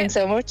 Thanks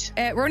so much.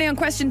 We're only on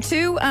question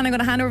 2, and I'm going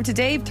to hand over to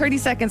Dave. 30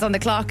 seconds on the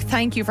clock.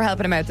 Thank you for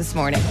helping him out this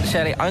morning.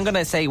 Shelley, I'm going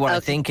to say what I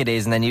think it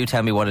is, and then you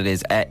tell me what it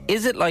is.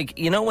 Is it like,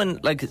 you know when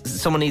like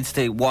someone needs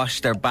to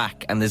wash their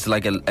back, and there's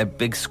like a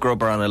big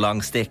scrubber on a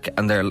long stick,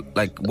 and they're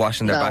like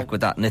washing their back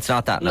with that, and it's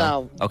not that?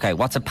 No. Okay,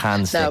 what's a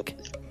pan stick?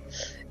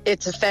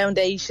 It's a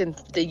foundation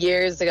the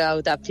years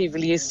ago that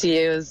people used to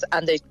use,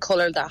 and they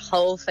coloured their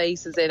whole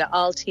faces in it.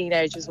 All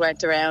teenagers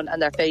went around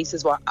and their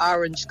faces were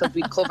orange because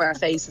we'd cover our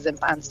faces in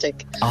pan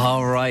stick.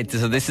 All right,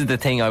 so this is the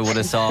thing I would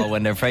have saw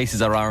when their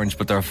faces are orange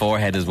but their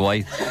forehead is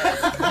white.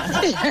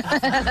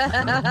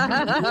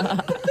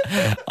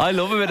 I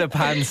love a bit of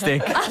pan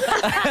stick.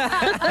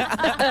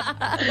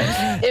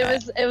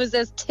 It was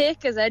as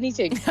thick as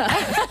anything.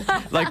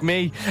 Like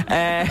me.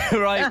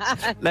 Right,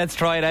 let's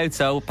try it out.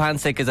 So pan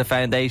stick is a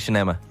foundation,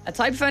 Emma. A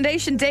type of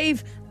foundation,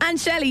 Dave and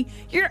Shelley.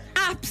 You're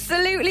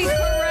absolutely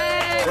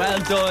correct. Well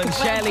done,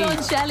 Shelley. Well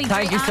done, Shelley.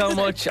 Thank you so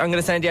much. I'm going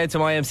to send you out to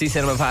my MC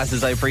Cinema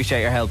passes. I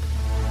appreciate your help.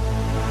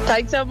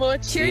 Thanks so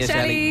much. Cheers, See you,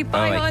 Shelley.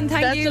 Bye. Bye, hon.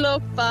 Thank Best you. of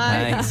luck.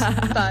 Bye.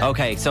 Thanks. Bye.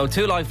 Okay, so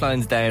 2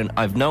 lifelines down.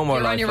 I've no more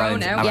You're on lifelines. your own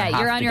now. and I Yeah, have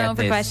you're to on your get own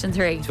for this question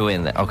 3. to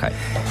win it. Okay.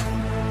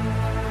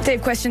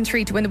 Dave, question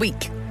 3 to win the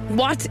week.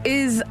 What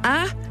is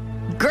a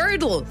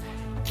girdle?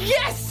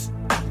 Yes!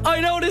 I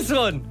know this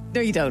one. No,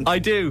 you don't. I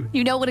do.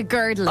 You know what a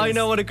girdle is? I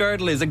know what a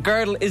girdle is. A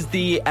girdle is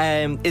the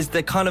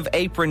kind of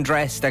apron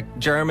dress that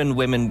German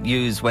women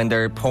use when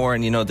they're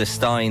pouring, the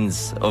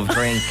steins of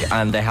drink,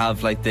 and they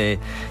have like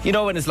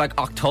when it's like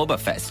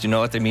Oktoberfest. You know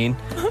what I mean?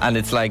 And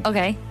it's like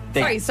Okay.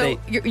 Sorry, so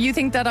you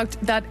think that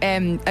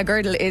a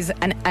girdle is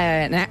an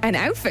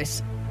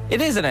outfit?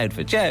 It is an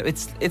outfit. Yeah,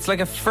 it's like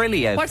a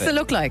frilly outfit. What's it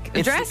look like?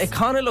 A dress? It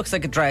kind of looks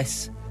like a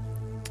dress.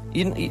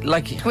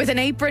 Like with an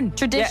apron,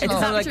 traditional. Yeah,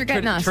 it's kind of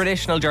like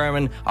traditional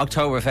German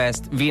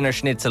Oktoberfest, Wiener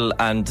Schnitzel,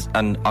 and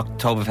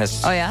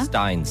Oktoberfest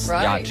steins.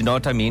 Right. Yeah, do you know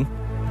what I mean?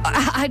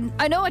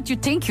 I know what you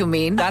think you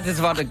mean. That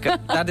is what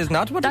that is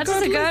not what that a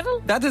girdle is a girdle.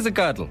 is. That is a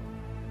girdle.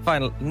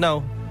 Final.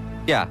 No.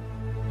 Yeah.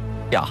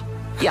 Yeah.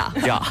 Ja.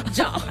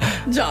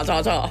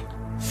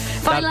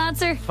 Final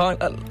answer.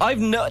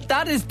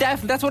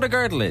 That's what a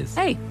girdle is.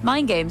 Hey,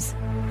 mind games.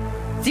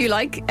 Do you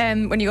like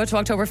when you go to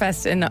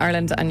Oktoberfest in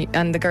Ireland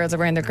and the girls are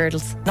wearing their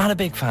girdles? Not a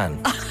big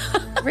fan.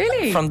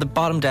 Really? From the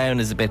bottom down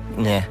is a bit,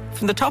 nah.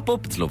 From the top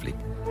up, it's lovely.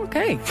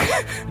 Okay.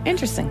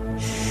 Interesting.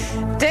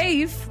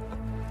 Dave,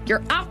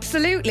 you're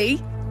absolutely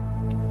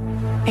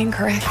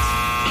incorrect.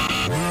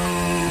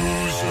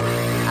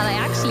 And I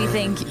actually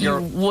think you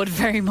would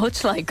very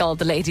much like all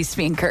the ladies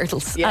being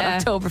girdles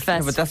at Oktoberfest.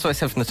 Yeah, but that's why I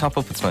said from the top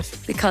up, it's nice.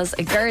 Because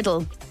a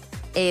girdle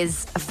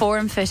is a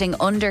form-fitting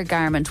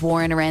undergarment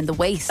worn around the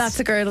waist. That's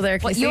a girdle there.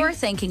 What you're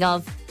thinking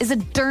of is a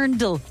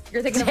dirndl.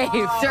 You're thinking Dave. of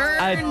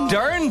A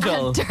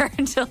dirndl? A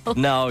dirndl.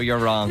 No, you're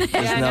wrong.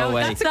 There's no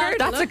way.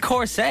 That's a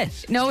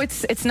corset. No,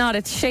 it's not.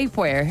 It's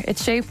shapewear.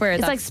 It's shapewear.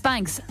 It's like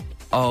Spanx.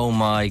 Oh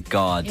my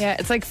God. Yeah,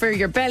 it's like for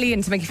your belly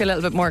and to make you feel a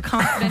little bit more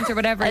confident or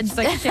whatever. It's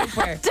like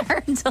shapewear.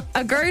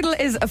 A girdle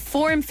is a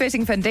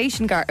form-fitting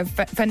foundation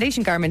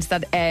garment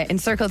that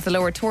encircles the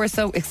lower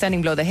torso,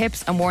 extending below the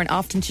hips, and worn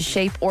often to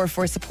shape or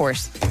for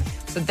support.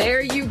 So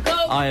there you go.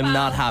 I am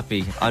not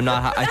happy. I'm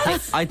not.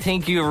 I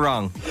think you're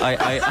wrong.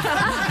 I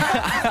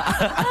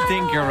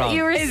think you're wrong.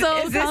 You were is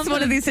this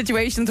one of these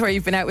situations where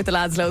you've been out with the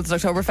lads loads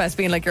at Oktoberfest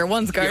being like, your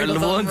one's girdle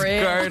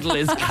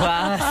is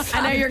class.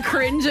 And now you're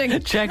cringing.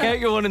 Check out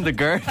your one in the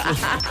girdle.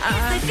 It's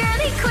the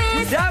girly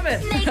quiz. Damn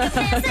it. Make us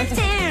listen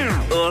to.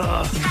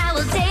 How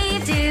will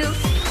Dave do?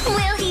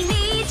 Will he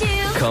need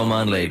you? Come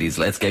on, ladies,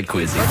 let's get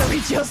quizzy. So we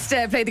just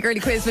played the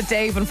girly quiz with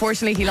Dave.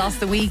 Unfortunately, he lost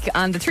the week.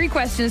 And the 3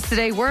 questions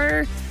today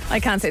were... I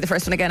can't say the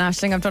first one again,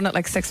 Aisling. I've done it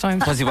like 6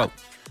 times. Pussy bow.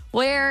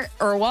 Where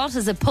or what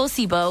is a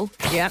pussy bow?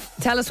 Yeah.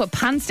 Tell us what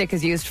panstick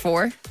is used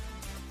for.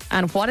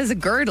 And what is a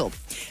girdle?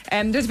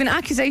 There's been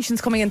accusations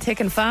coming in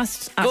thick and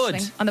fast,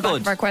 Aisling, on the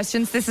back of our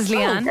questions. This is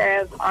Leanne.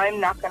 Girls, I'm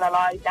not going to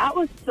lie. That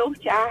was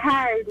such a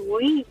hard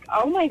week.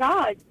 Oh, my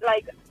God.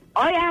 Like,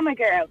 I am a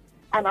girl,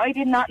 and I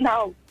did not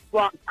know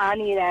what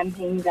any of them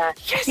things are.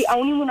 Yes. The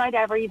only one I'd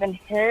ever even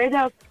heard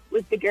of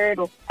was the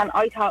girdle, and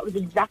I thought it was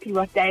exactly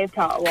what Dave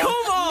thought it was.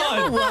 Come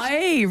on! No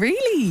way,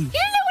 really? You didn't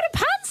know what a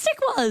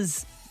panstick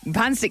was?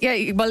 Panstick,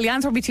 yeah. Well,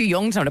 Leanne's probably too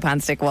young to know what a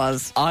panstick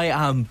was. I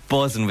am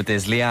buzzing with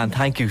this. Leanne,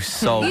 thank you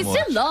so You much.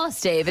 still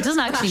lost, Dave. It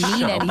doesn't actually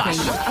mean anything.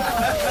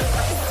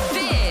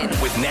 Spin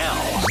with now.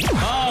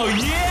 Oh,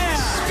 yeah!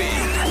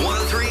 Spin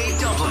 1038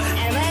 Dublin.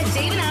 Emma,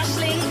 Dave and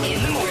Aisling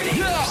in the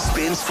morning.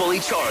 Spins fully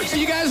charged. Are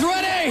you guys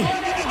ready?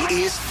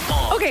 Is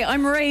on. Okay,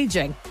 I'm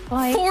raging.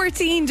 Why?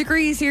 14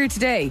 degrees here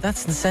today.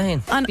 That's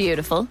insane. And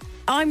Beautiful.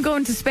 I'm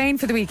going to Spain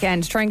for the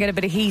weekend to try and get a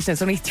bit of heat. And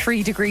it's only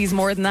 3 degrees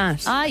more than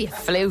that. Ah, you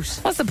flute.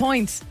 What's the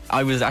point?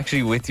 I was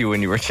actually with you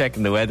when you were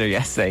checking the weather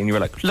yesterday, and you were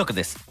like, "Look at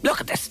this!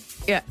 Look at this!"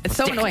 Yeah, it's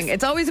so annoying.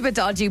 It's always a bit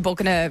dodgy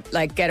booking a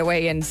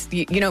getaway, and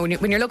you know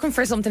when you're looking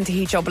for something to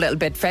heat you up a little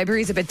bit,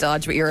 February's a bit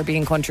dodgy with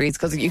European countries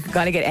because you can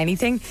kind of get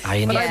anything.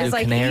 But I was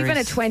like, even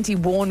a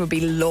 21 would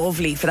be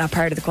lovely for that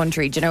part of the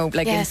country. Do you know,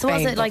 like in So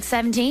Spain. was it like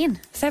 17?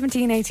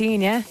 17,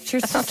 18? Yeah, sure.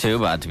 That's not too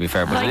bad, to be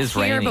fair, but like it is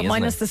here, rainy, but isn't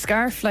minus it? the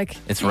scarf. Like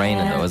It's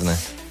raining, though, isn't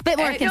it? Bit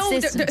more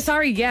consistent.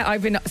 Sorry, yeah,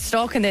 I've been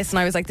stalking this, and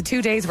I was like, the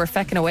 2 days we're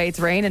fecking away. It's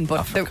raining,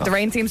 but the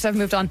rain seems to have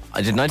moved on.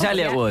 I did not tell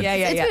you it would. Yeah.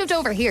 It's moved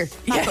over here.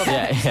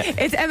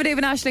 It's Emma, Dave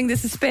and Aisling.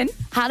 This is Spin.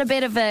 Had a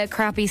bit of a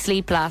crappy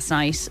sleep last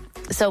night.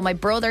 So my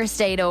brother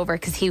stayed over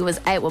because he was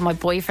out with my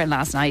boyfriend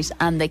last night,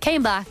 and they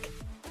came back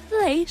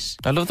late.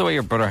 I love the way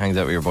your brother hangs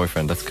out with your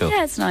boyfriend. That's cool.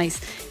 Yeah, it's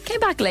nice. Came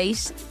back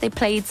late. They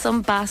played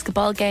some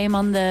basketball game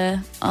on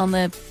the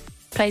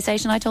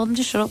PlayStation. I told them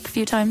to shut up a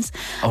few times.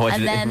 Oh,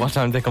 and then what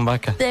time did they come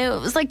back at? it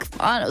was like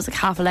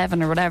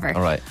 11:30 or whatever.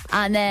 All right.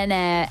 And then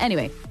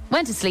anyway,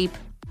 went to sleep.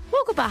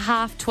 Woke up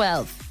at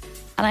 12:30,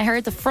 and I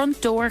heard the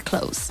front door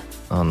close.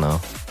 Oh no.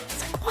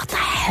 What the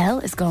hell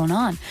is going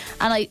on?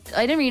 And I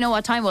didn't really know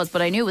what time it was,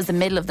 but I knew it was the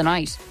middle of the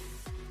night.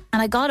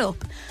 And I got up,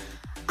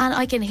 and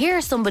I can hear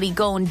somebody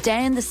going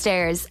down the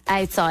stairs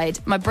outside.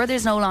 My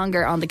brother's no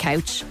longer on the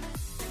couch.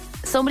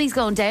 Somebody's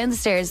going down the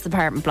stairs to the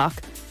apartment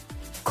block,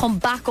 come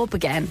back up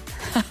again.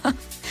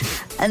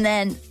 And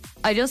then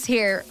I just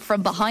hear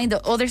from behind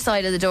the other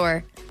side of the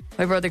door,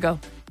 my brother go,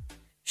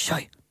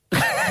 "Shy."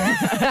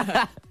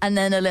 And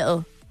then a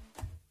little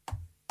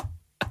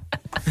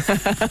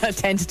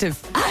tentative.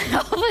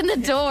 I opened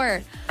the door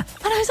and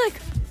I was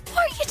like,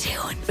 "What are you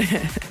doing?"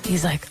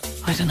 He's like,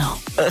 "I don't know."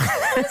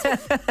 I was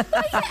like, "Why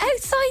are you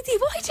outside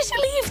why did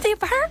you leave the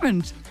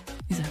apartment?"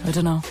 He's like, I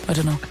don't know. I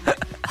was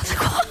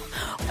like, "What?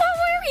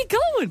 Where are you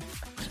going?"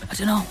 I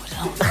don't know. It's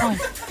fine.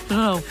 I don't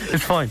know.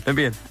 It's fine. Let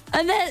me in.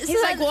 And then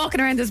He's like walking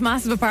around this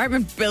massive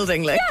apartment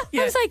building. Like,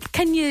 I was like,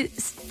 Can you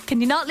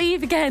not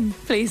leave again,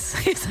 please?"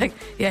 He's like,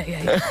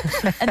 yeah.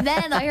 And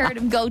then I heard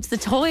him go to the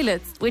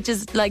toilets, which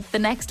is like the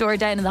next door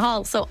down in the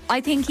hall. So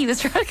I think he was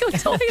trying to go to the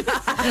toilet,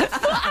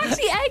 but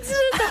actually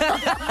exited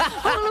the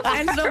whole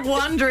ended up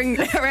wandering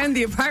around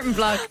the apartment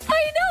block. I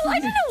know. I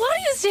don't know what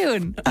he was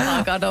doing.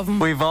 Oh, God, of him.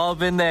 We've all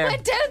been there.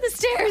 Went down the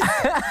stairs.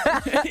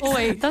 Oh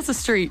wait, that's a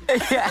street.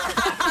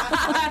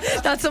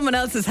 That's someone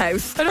else's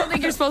house. I don't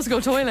think you're supposed to go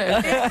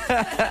toilet.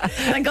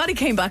 Thank God he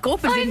came back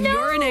up and didn't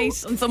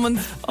urinate on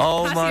someone's.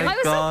 Oh patio. my I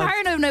was so God.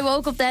 paranoid when I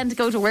woke up then to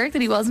go to work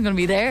that he wasn't going to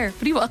be there,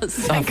 but he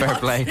was. Oh, fair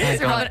play.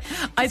 Thank God.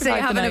 I'd say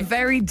Survived the having a night.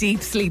 very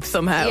deep sleep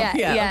somehow.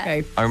 Yeah.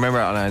 Okay. I remember,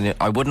 and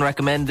I wouldn't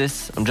recommend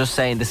this. I'm just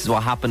saying this is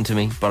what happened to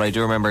me. But I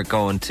do remember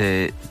going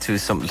to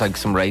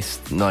some race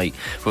night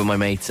with my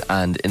mates,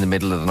 and in the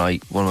middle of the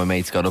night, one of my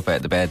mates got up out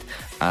of the bed,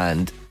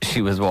 and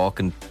she was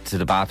walking to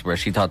the bathroom where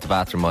she thought the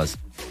bathroom was.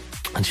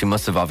 And she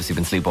must have obviously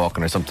been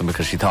sleepwalking or something,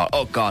 because she thought,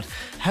 "Oh God,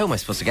 how am I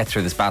supposed to get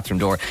through this bathroom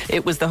door?"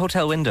 It was the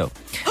hotel window.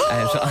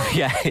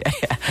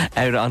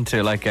 Out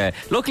onto like a.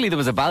 Luckily there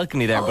was a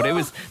balcony there, but it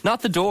was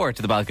not the door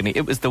to the balcony.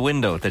 It was the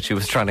window that she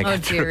was trying to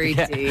get through.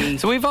 dearie.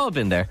 So we've all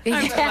been there.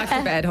 I'm back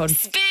to bed, hon.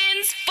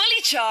 Spins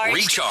Fully Charged.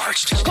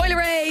 Recharged. Coil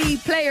Ray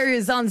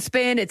players on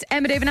Spin. It's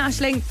Emma, Dave and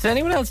Aisling. Does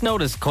anyone else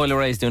notice Coil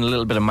Ray's doing a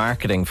little bit of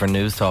marketing for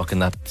News Talk in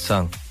that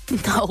song?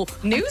 No,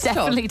 News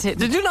definitely didn't.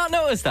 Did you not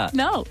notice that?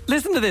 No.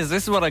 Listen to this.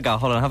 This is what I got.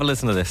 Hold on, have a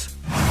listen to this.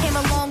 Came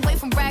a long way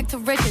from rag to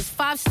riches.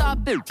 5-star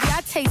bitch, yeah,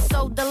 I taste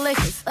so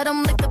delicious. Let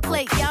them lick the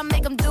plate, yeah, I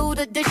make them do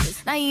the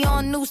dishes. Now he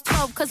on News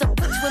 12 cause a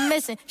bitch went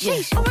missing.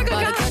 Sheesh, Oh my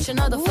God, about to catch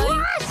another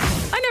fight.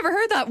 I never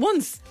heard that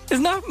once.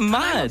 Isn't that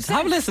mad?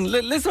 Have a listen.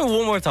 Listen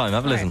one more time.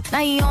 Have a listen. Now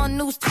he on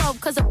News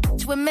 12 cause a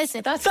bitch went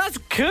missing. That's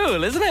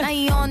cool, isn't Now it?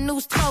 he on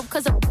News 12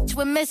 cause a bitch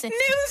went missing.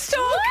 News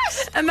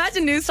Talk.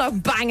 Imagine News Talk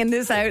banging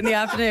this out in the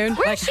afternoon.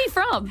 Where's she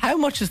from? How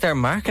much is their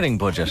marketing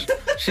budget?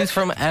 She's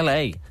from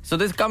LA. So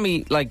this got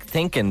me like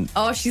thinking.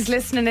 Oh, she's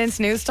listening in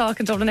to News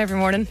Talk in Dublin every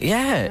morning.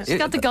 Yeah. She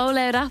got the Go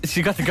Loud app.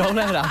 She got the Go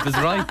Loud app, is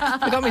right.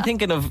 It got me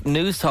thinking of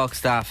News Talk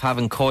staff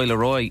having Coy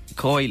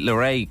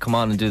Leray come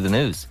on and do the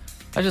news.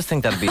 I just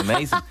think that'd be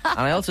amazing. And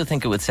I also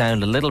think it would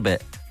sound a little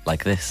bit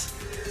like this.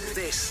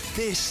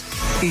 This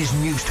is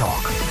News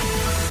Talk.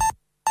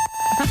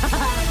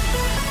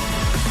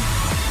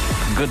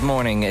 Good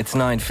morning, it's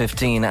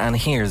 9:15 and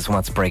here's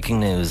what's breaking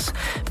news.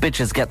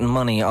 Bitches getting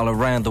money all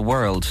around the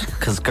world,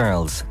 cause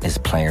girls is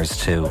players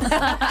too.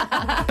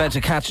 Bet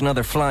to catch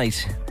another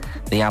flight.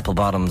 The apple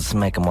bottoms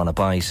make 'em wanna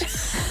bite.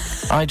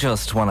 I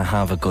just wanna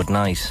have a good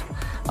night.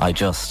 I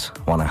just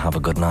wanna have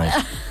a good night.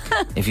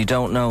 If you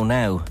don't know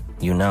now,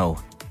 you know.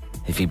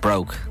 If he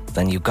broke,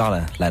 then you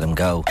gotta let him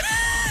go.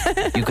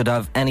 You could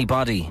have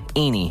anybody,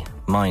 eeny,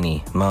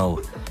 miny, mo.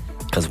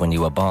 Cause when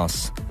you a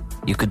boss,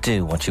 you could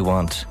do what you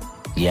want.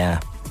 Yeah,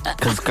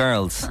 because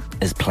girls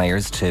is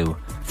players too.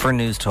 For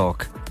News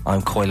Talk,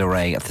 I'm Coyle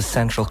Ray at the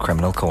Central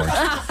Criminal Court.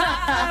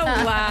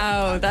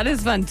 Wow, that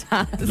is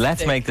fantastic.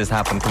 Let's make this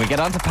happen. Can we get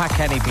on to Pat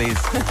Kenny, please?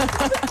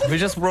 We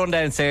just run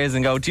downstairs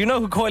and go, "Do you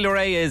know who Coyle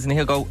Ray is?" And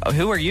he'll go,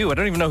 "Who are you? I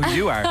don't even know who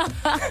you are."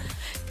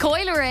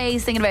 Coyle Ray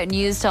singing about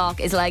News Talk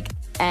is like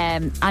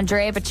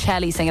Andrea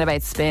Bocelli singing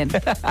about Spin.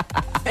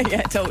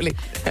 Yeah, totally.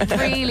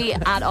 Really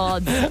at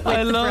odds with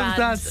I the love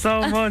brand. that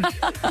so much.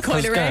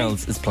 Because Ray.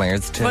 girls is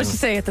players too. What'd you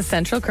say at the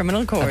Central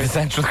Criminal Court? At the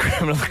Central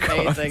Criminal Court.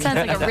 Amazing.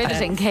 Sounds like a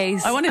riveting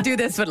case. I want to do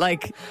this with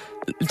like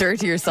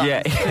dirtier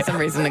songs for some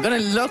reason. I'm going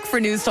to look for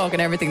News Talk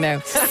and everything now.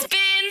 Spins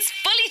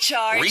Fully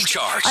Charged.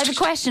 Recharged. I have a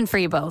question for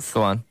you both.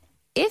 Go on.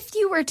 If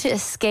you were to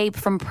escape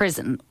from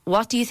prison,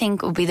 what do you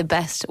think would be the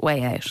best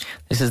way out?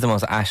 This is the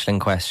most Aisling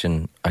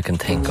question I can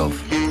think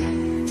of.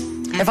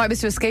 If I was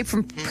to escape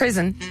from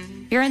prison,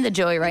 You're in the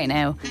Joy right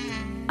now,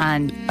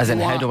 and As in,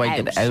 you how want do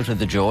I get out of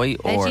the joy?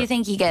 How Or do you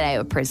think you get out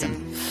of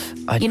prison?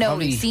 I'd You know,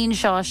 probably- we've seen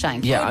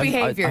Shawshank. Yeah, Good I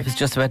behaviour. was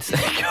just about to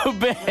say good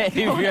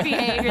behaviour. Good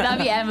behaviour.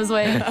 That'd be Emma's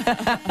way.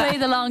 Play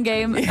the long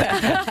game. Do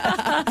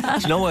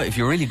you know what? If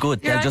you're really good,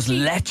 You're they'll just actually-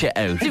 let you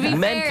out. To be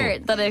Mental. fair,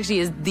 that actually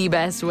is the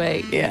best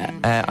way. yeah.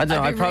 I don't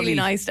know. I'd be really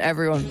nice to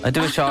everyone. I'd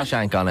do a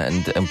Shawshank on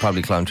it and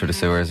probably climb through the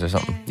sewers or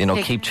something. You know,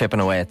 Pick- keep chipping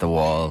away at the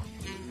wall.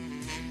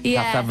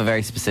 Yeah. Have to have a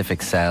very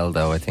specific cell,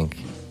 though, I think.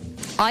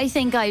 I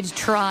think I'd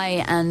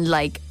try and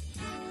like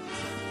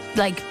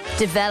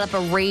develop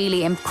a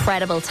really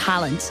incredible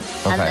talent,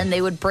 Okay. and then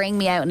they would bring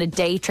me out on a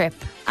day trip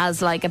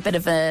as like a bit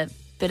of a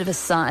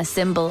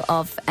symbol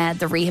of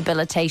the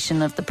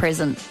rehabilitation of the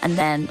prison, and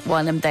then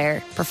while I'm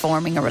there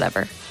performing or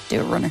whatever,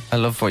 do a runner. I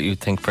love what you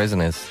think prison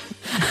is.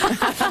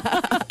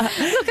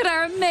 Look at our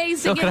our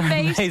amazing Look at our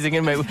inmate. amazing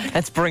inmate.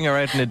 Let's bring her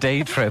out on a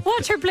day trip.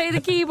 Watch her play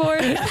the keyboard.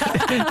 Do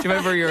you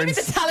remember you're Look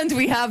at the talent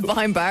we have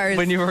behind bars.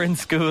 when you were in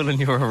school and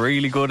you were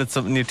really good at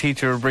something, your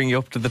teacher would bring you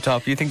up to the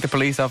top. You think the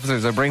police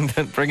officers are bringing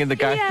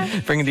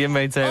the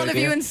inmates out? All of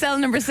you in cell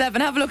number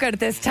 7, have a look at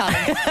this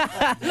talent.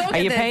 Are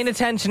you paying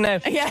attention now?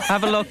 Yeah.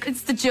 Have a look.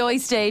 It's the joy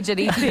stage at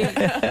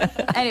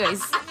EP.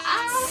 Anyways,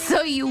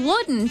 so you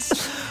wouldn't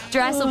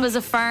dress up as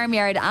a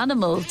farmyard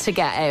animal to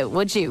get out,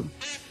 would you?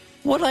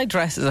 Would I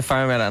dress as a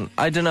farmyard?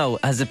 I don't know.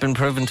 Has it been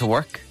proven to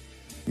work?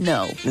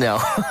 No. No.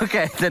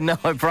 Okay, then no,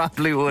 I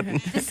probably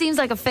wouldn't. This seems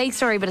like a fake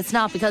story, but it's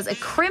not, because a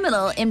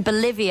criminal in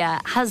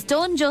Bolivia has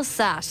done just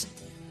that.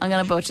 I'm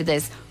going to butcher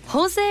this.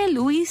 Jose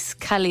Luis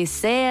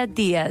Calicea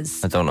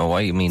Diaz. I don't know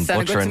why you mean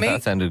Sounded good to butchering. me.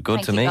 That sounded good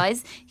Thank to you, me.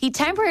 guys. He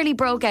temporarily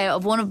broke out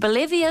of one of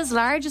Bolivia's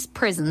largest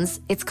prisons.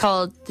 It's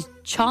called the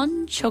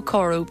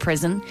Chonchocoro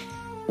prison,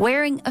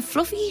 wearing a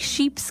fluffy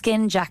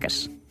sheepskin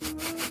jacket.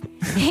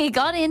 He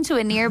got into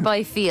a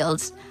nearby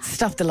field.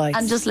 Stop the lights.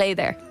 And just lay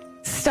there.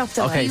 Stop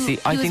the Okay, lights. see,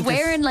 I He was think this-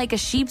 wearing like a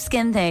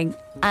sheepskin thing,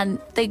 and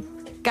the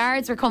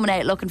guards were coming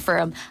out looking for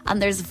him,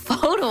 and there's a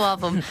photo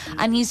of him,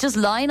 and he's just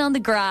lying on the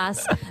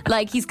grass,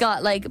 like he's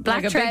got like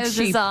black Like a big trousers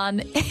sheep. on.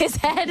 His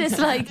head is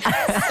like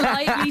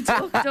slightly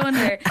tucked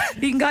under.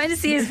 You can kind of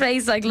see his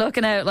face like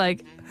looking out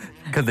like,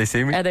 Could they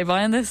see me? are they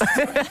buying this?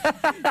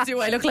 Do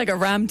I look like a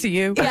ram to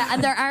you? Yeah,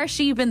 and there are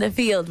sheep in the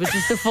field, which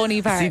is the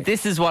funny part. See,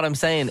 this is what I'm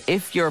saying.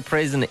 If your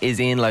prison is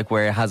in like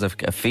where it has a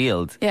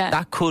field, Yeah.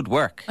 that could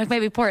work. Like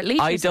maybe Port Leach.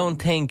 I or something.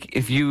 don't think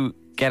if you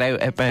get out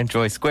at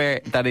Mountjoy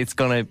Square that it's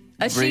going to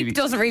A sheep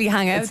doesn't really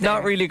hang out. It's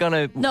not really going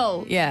to.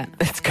 No. Yeah.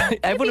 It's gonna,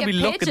 everyone will Maybe be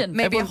a looking. pigeon.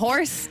 Maybe a everyone-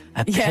 horse.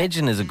 A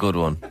pigeon is a good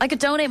one. I could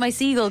donate my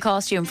seagull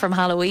costume from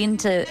Halloween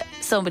to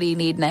somebody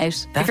needing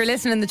out. If you're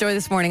listening to The Joy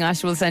this morning,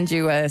 Ash will send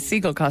you a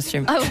seagull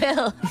costume. I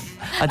will.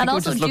 think And we'll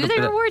also, just look do up they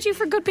at it. reward you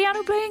for good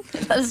piano playing?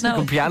 Let us know.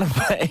 Good piano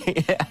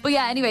play. Yeah. But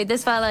yeah, anyway,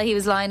 this fella, he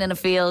was lying in a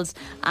field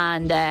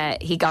and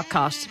he got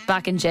caught.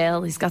 Back in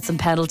jail. He's got some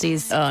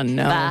penalties. Oh,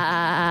 no.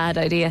 Bad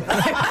idea.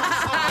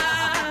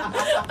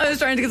 I was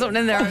trying to get something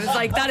in there. I was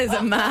like, that is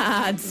a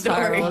mad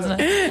story.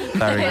 Wasn't it?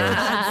 Very good.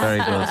 Very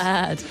good.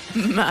 Bad.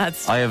 Mad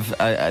story. I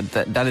have.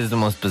 That is the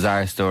most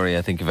bizarre story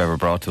I think you've ever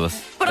brought to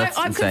us. But That's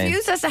I'm insane.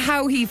 confused as to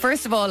how he,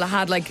 first of all,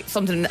 had like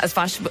something as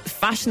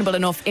fashionable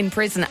enough in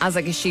prison as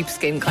like a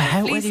sheepskin kind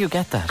of Where fleece. do you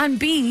get that? And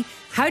B,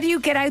 how do you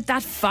get out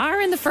that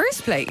far in the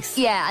first place?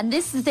 Yeah, and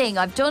this is the thing.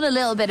 I've done a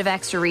little bit of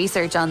extra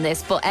research on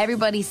this, but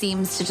everybody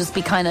seems to just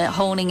be kind of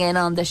honing in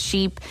on the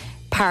sheep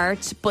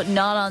part, but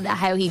not on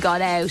how he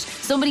got out.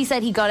 Somebody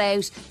said he got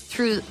out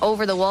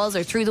over the walls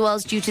or through the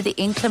walls due to the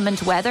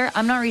inclement weather.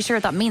 I'm not really sure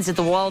what that means. Did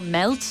the wall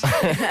melt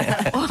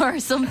or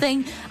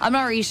something? I'm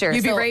not really sure.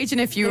 You'd be So, raging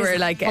if you there's were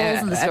like holes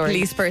in the a story.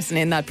 police person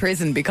in that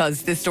prison,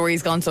 because this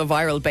story's gone so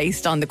viral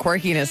based on the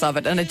quirkiness of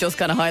it, and it just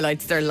kind of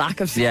highlights their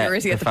lack of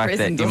security the at the fact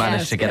prison. that you doesn't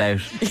managed it? to get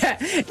out.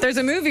 Yeah, there's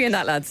a movie in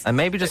that, lads. And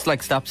maybe just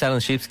like stop selling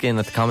sheepskin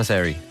at the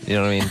commissary. You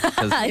know what I mean?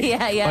 'Cause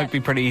Yeah, it yeah. might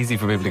be pretty easy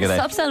for people to get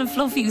Stop out. selling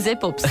fluffy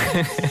zip-ups.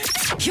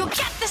 You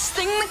get this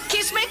thing that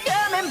keeps me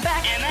coming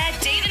back. Emma,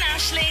 Dave and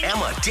Ashling.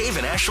 Emma, Dave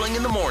and Ashling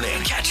in the morning.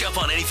 Catch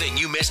up on anything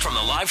you missed from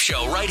the live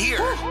show right here.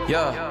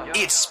 Yeah.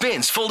 It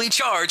spins fully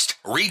charged,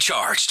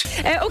 recharged.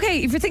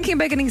 Okay, if you're thinking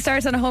about getting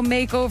started on a home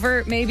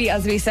makeover, maybe,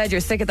 as we said,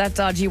 you're sick of that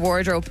dodgy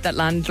wardrobe that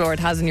landlord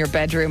has in your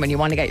bedroom and you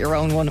want to get your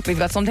own one, we've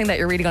got something that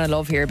you're really going to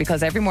love here,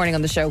 because every morning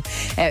on the show,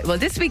 well,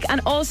 this week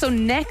and also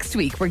next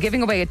week, we're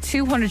giving away a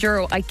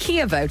 €200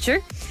 IKEA voucher.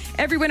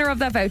 Every winner of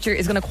that voucher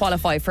is going to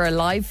qualify for a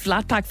live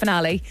flat pack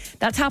finale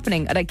that's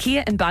happening at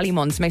IKEA in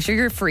Ballymun. So make sure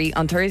you're free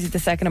on Thursday the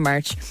 2nd of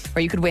March,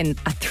 where you could win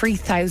a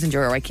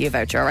 €3,000 IKEA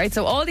voucher. All right,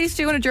 so all these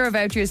 €200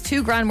 vouchers,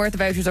 $2,000 worth of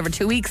vouchers over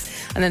 2 weeks,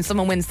 and then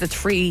someone wins the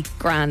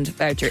 $3,000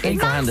 voucher.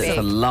 £3,000 is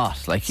a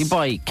lot. Like you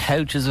buy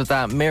couches with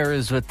that,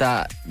 mirrors with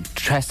that,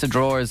 chest of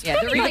drawers. Yeah,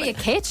 Maybe buy a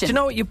kitchen. Do you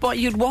know what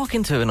you'd walk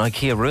into an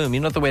IKEA room? You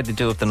know the way they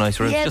do up the nice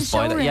rooms. Yeah, Just the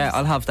buy that. showrooms. Yeah,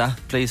 I'll have that.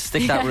 Please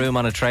stick that room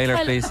on a trailer,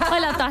 please.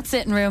 I'll have that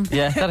sitting room.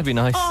 Yeah, that'd be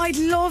nice. Oh, I'd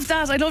love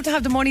that. I'd love to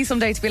have the money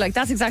someday to be like,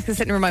 that's exactly the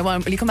sitting room I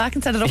want. Will you come back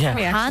and set it up Yeah. for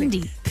me? Actually?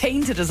 Handy.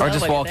 Paint it as Or well.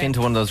 just while walk you're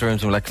into one of those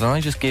rooms and be like, can I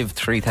just give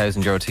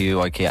 €3,000 to you,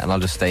 IKEA, and I'll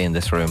just stay in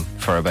this room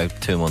for about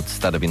 2 months.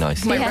 That'd be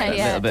nice. Yeah, A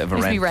yeah. little bit of a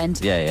Gives me rent.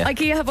 rent. Yeah, yeah.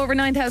 IKEA have over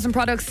 9,000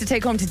 products to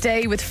take home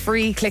today with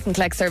free click and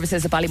collect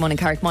services at Ballymun and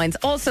Carrickmines.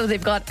 Also,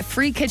 they've got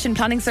free kitchen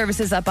planning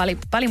services at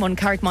Ballymun,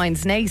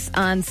 Carrickmines, Nace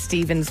and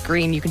Stevens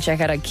Green. You can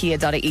check out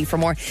IKEA.ie for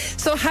more.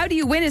 So how do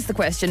you win is the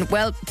question.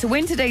 Well, to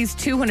win today's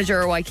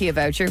 €200 IKEA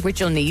voucher, which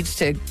you'll need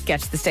to get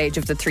to the stage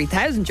of the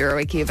 €3,000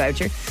 IKEA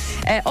voucher,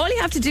 all you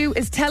have to do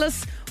is tell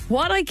us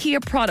what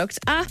IKEA product,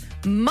 a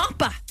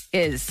moppa,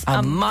 is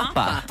A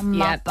mopper.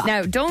 Yeah.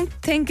 Now, don't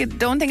think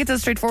it's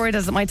as straightforward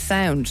as it might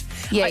sound.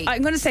 Yeah.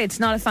 I'm going to say it's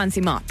not a fancy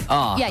mop.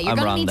 Oh, Yeah, you're I'm going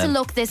to wrong need then. to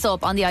look this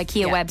up on the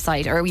IKEA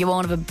website or you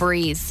won't have a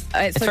breeze.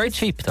 It's very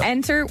cheap though.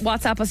 Enter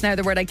WhatsApp us now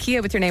the word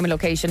IKEA with your name and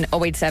location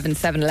 087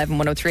 711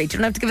 1038. You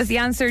don't have to give us the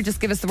answer,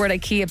 just give us the word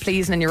IKEA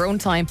please and in your own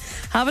time.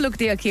 Have a look at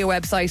the IKEA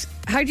website.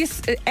 How do you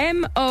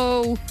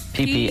MOPPA?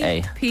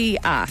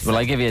 Well,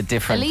 I give you a At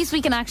different. least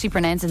we can actually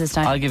pronounce it this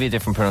time. I'll give you a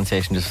different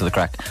pronunciation just for the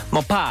crack.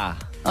 Mopa.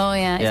 Oh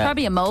yeah, it's Yeah.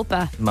 probably a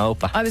mopa.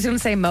 Mopa. I was going to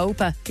say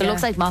mopa. It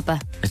looks like moppa.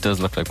 It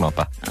does look like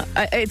mopa.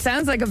 It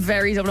sounds like a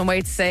very Dublin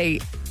way to say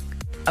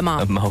a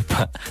mop. A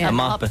mopa. Yeah. A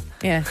moppa.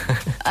 Yeah.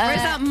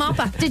 Where's that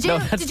moppa? Did you?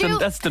 No,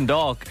 that's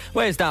Dundalk.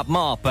 Where's that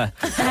moppa?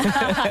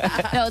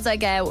 No, it's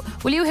like,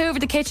 will you hoover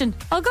the kitchen?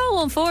 I'll go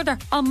one further.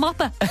 I'll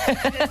moppa.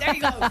 There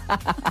you go.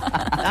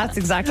 That's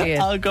exactly it.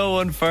 I'll go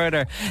one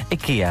further.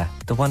 IKEA,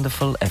 the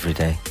wonderful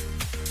everyday.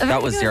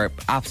 That was your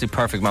absolute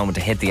perfect moment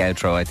to hit the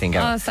outro, I think.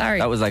 Oh, sorry.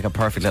 That was like a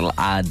perfect little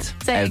ad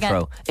Say it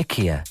outro.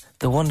 IKEA,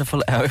 the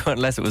wonderful,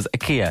 unless it was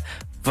IKEA,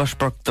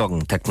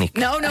 Versprachtung Technique.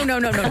 No.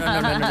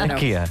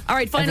 IKEA. All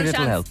right, final Every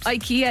little chance. helps.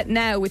 IKEA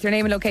now with your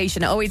name and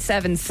location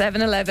 087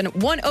 711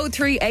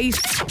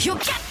 1038. You'll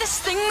get this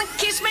thing that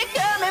keeps me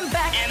coming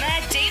back.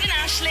 Emma, Dave and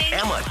Ashling.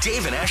 Emma,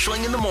 Dave and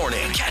Ashling in the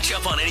morning. Catch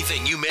up on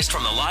anything you missed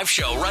from the live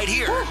show right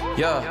here.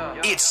 Yeah.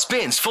 It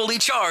spins fully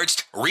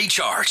charged,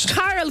 recharged.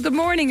 Carl, good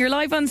morning. You're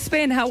live on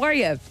Spin. How are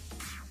you?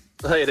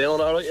 How you doing?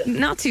 All right?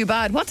 Not too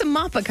bad. What's a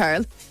moppa,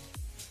 Carl?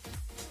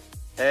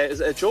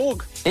 Is it a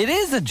jug? It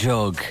is a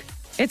jug.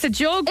 It's a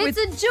jug. It's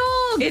a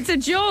jug. It's a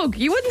jug.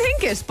 You wouldn't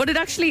think it, but it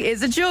actually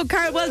is a jug.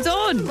 Carl, well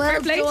done. Fair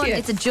Well play done. to you.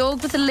 It's a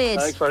jug with a lid.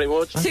 Thanks very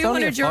much. That's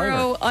only a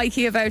 €200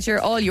 IKEA voucher,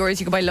 all yours.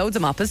 You can buy loads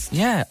of moppas.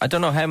 Yeah, I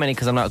don't know how many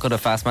because I'm not good at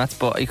fast maths,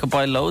 but you could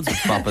buy loads of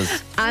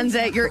moppas. And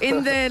you're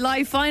in the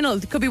live final.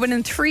 You could be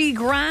winning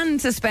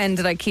 $3,000 to spend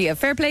at IKEA.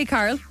 Fair play,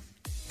 Carl.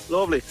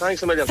 Lovely.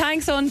 Thanks a million.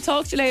 Thanks, son.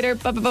 Talk to you later.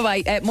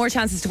 Bye. More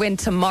chances to win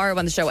tomorrow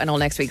on the show and all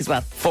next week as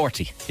well.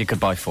 40. You could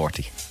buy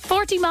 40.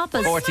 40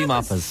 moppas. 40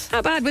 moppas.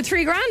 Not bad. With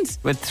 $3,000.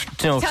 With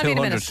Tell me in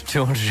a 200. minute.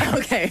 200.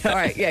 Okay. All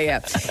right.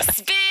 Yeah.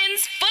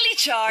 Spins Fully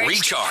Charged.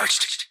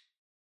 Recharged.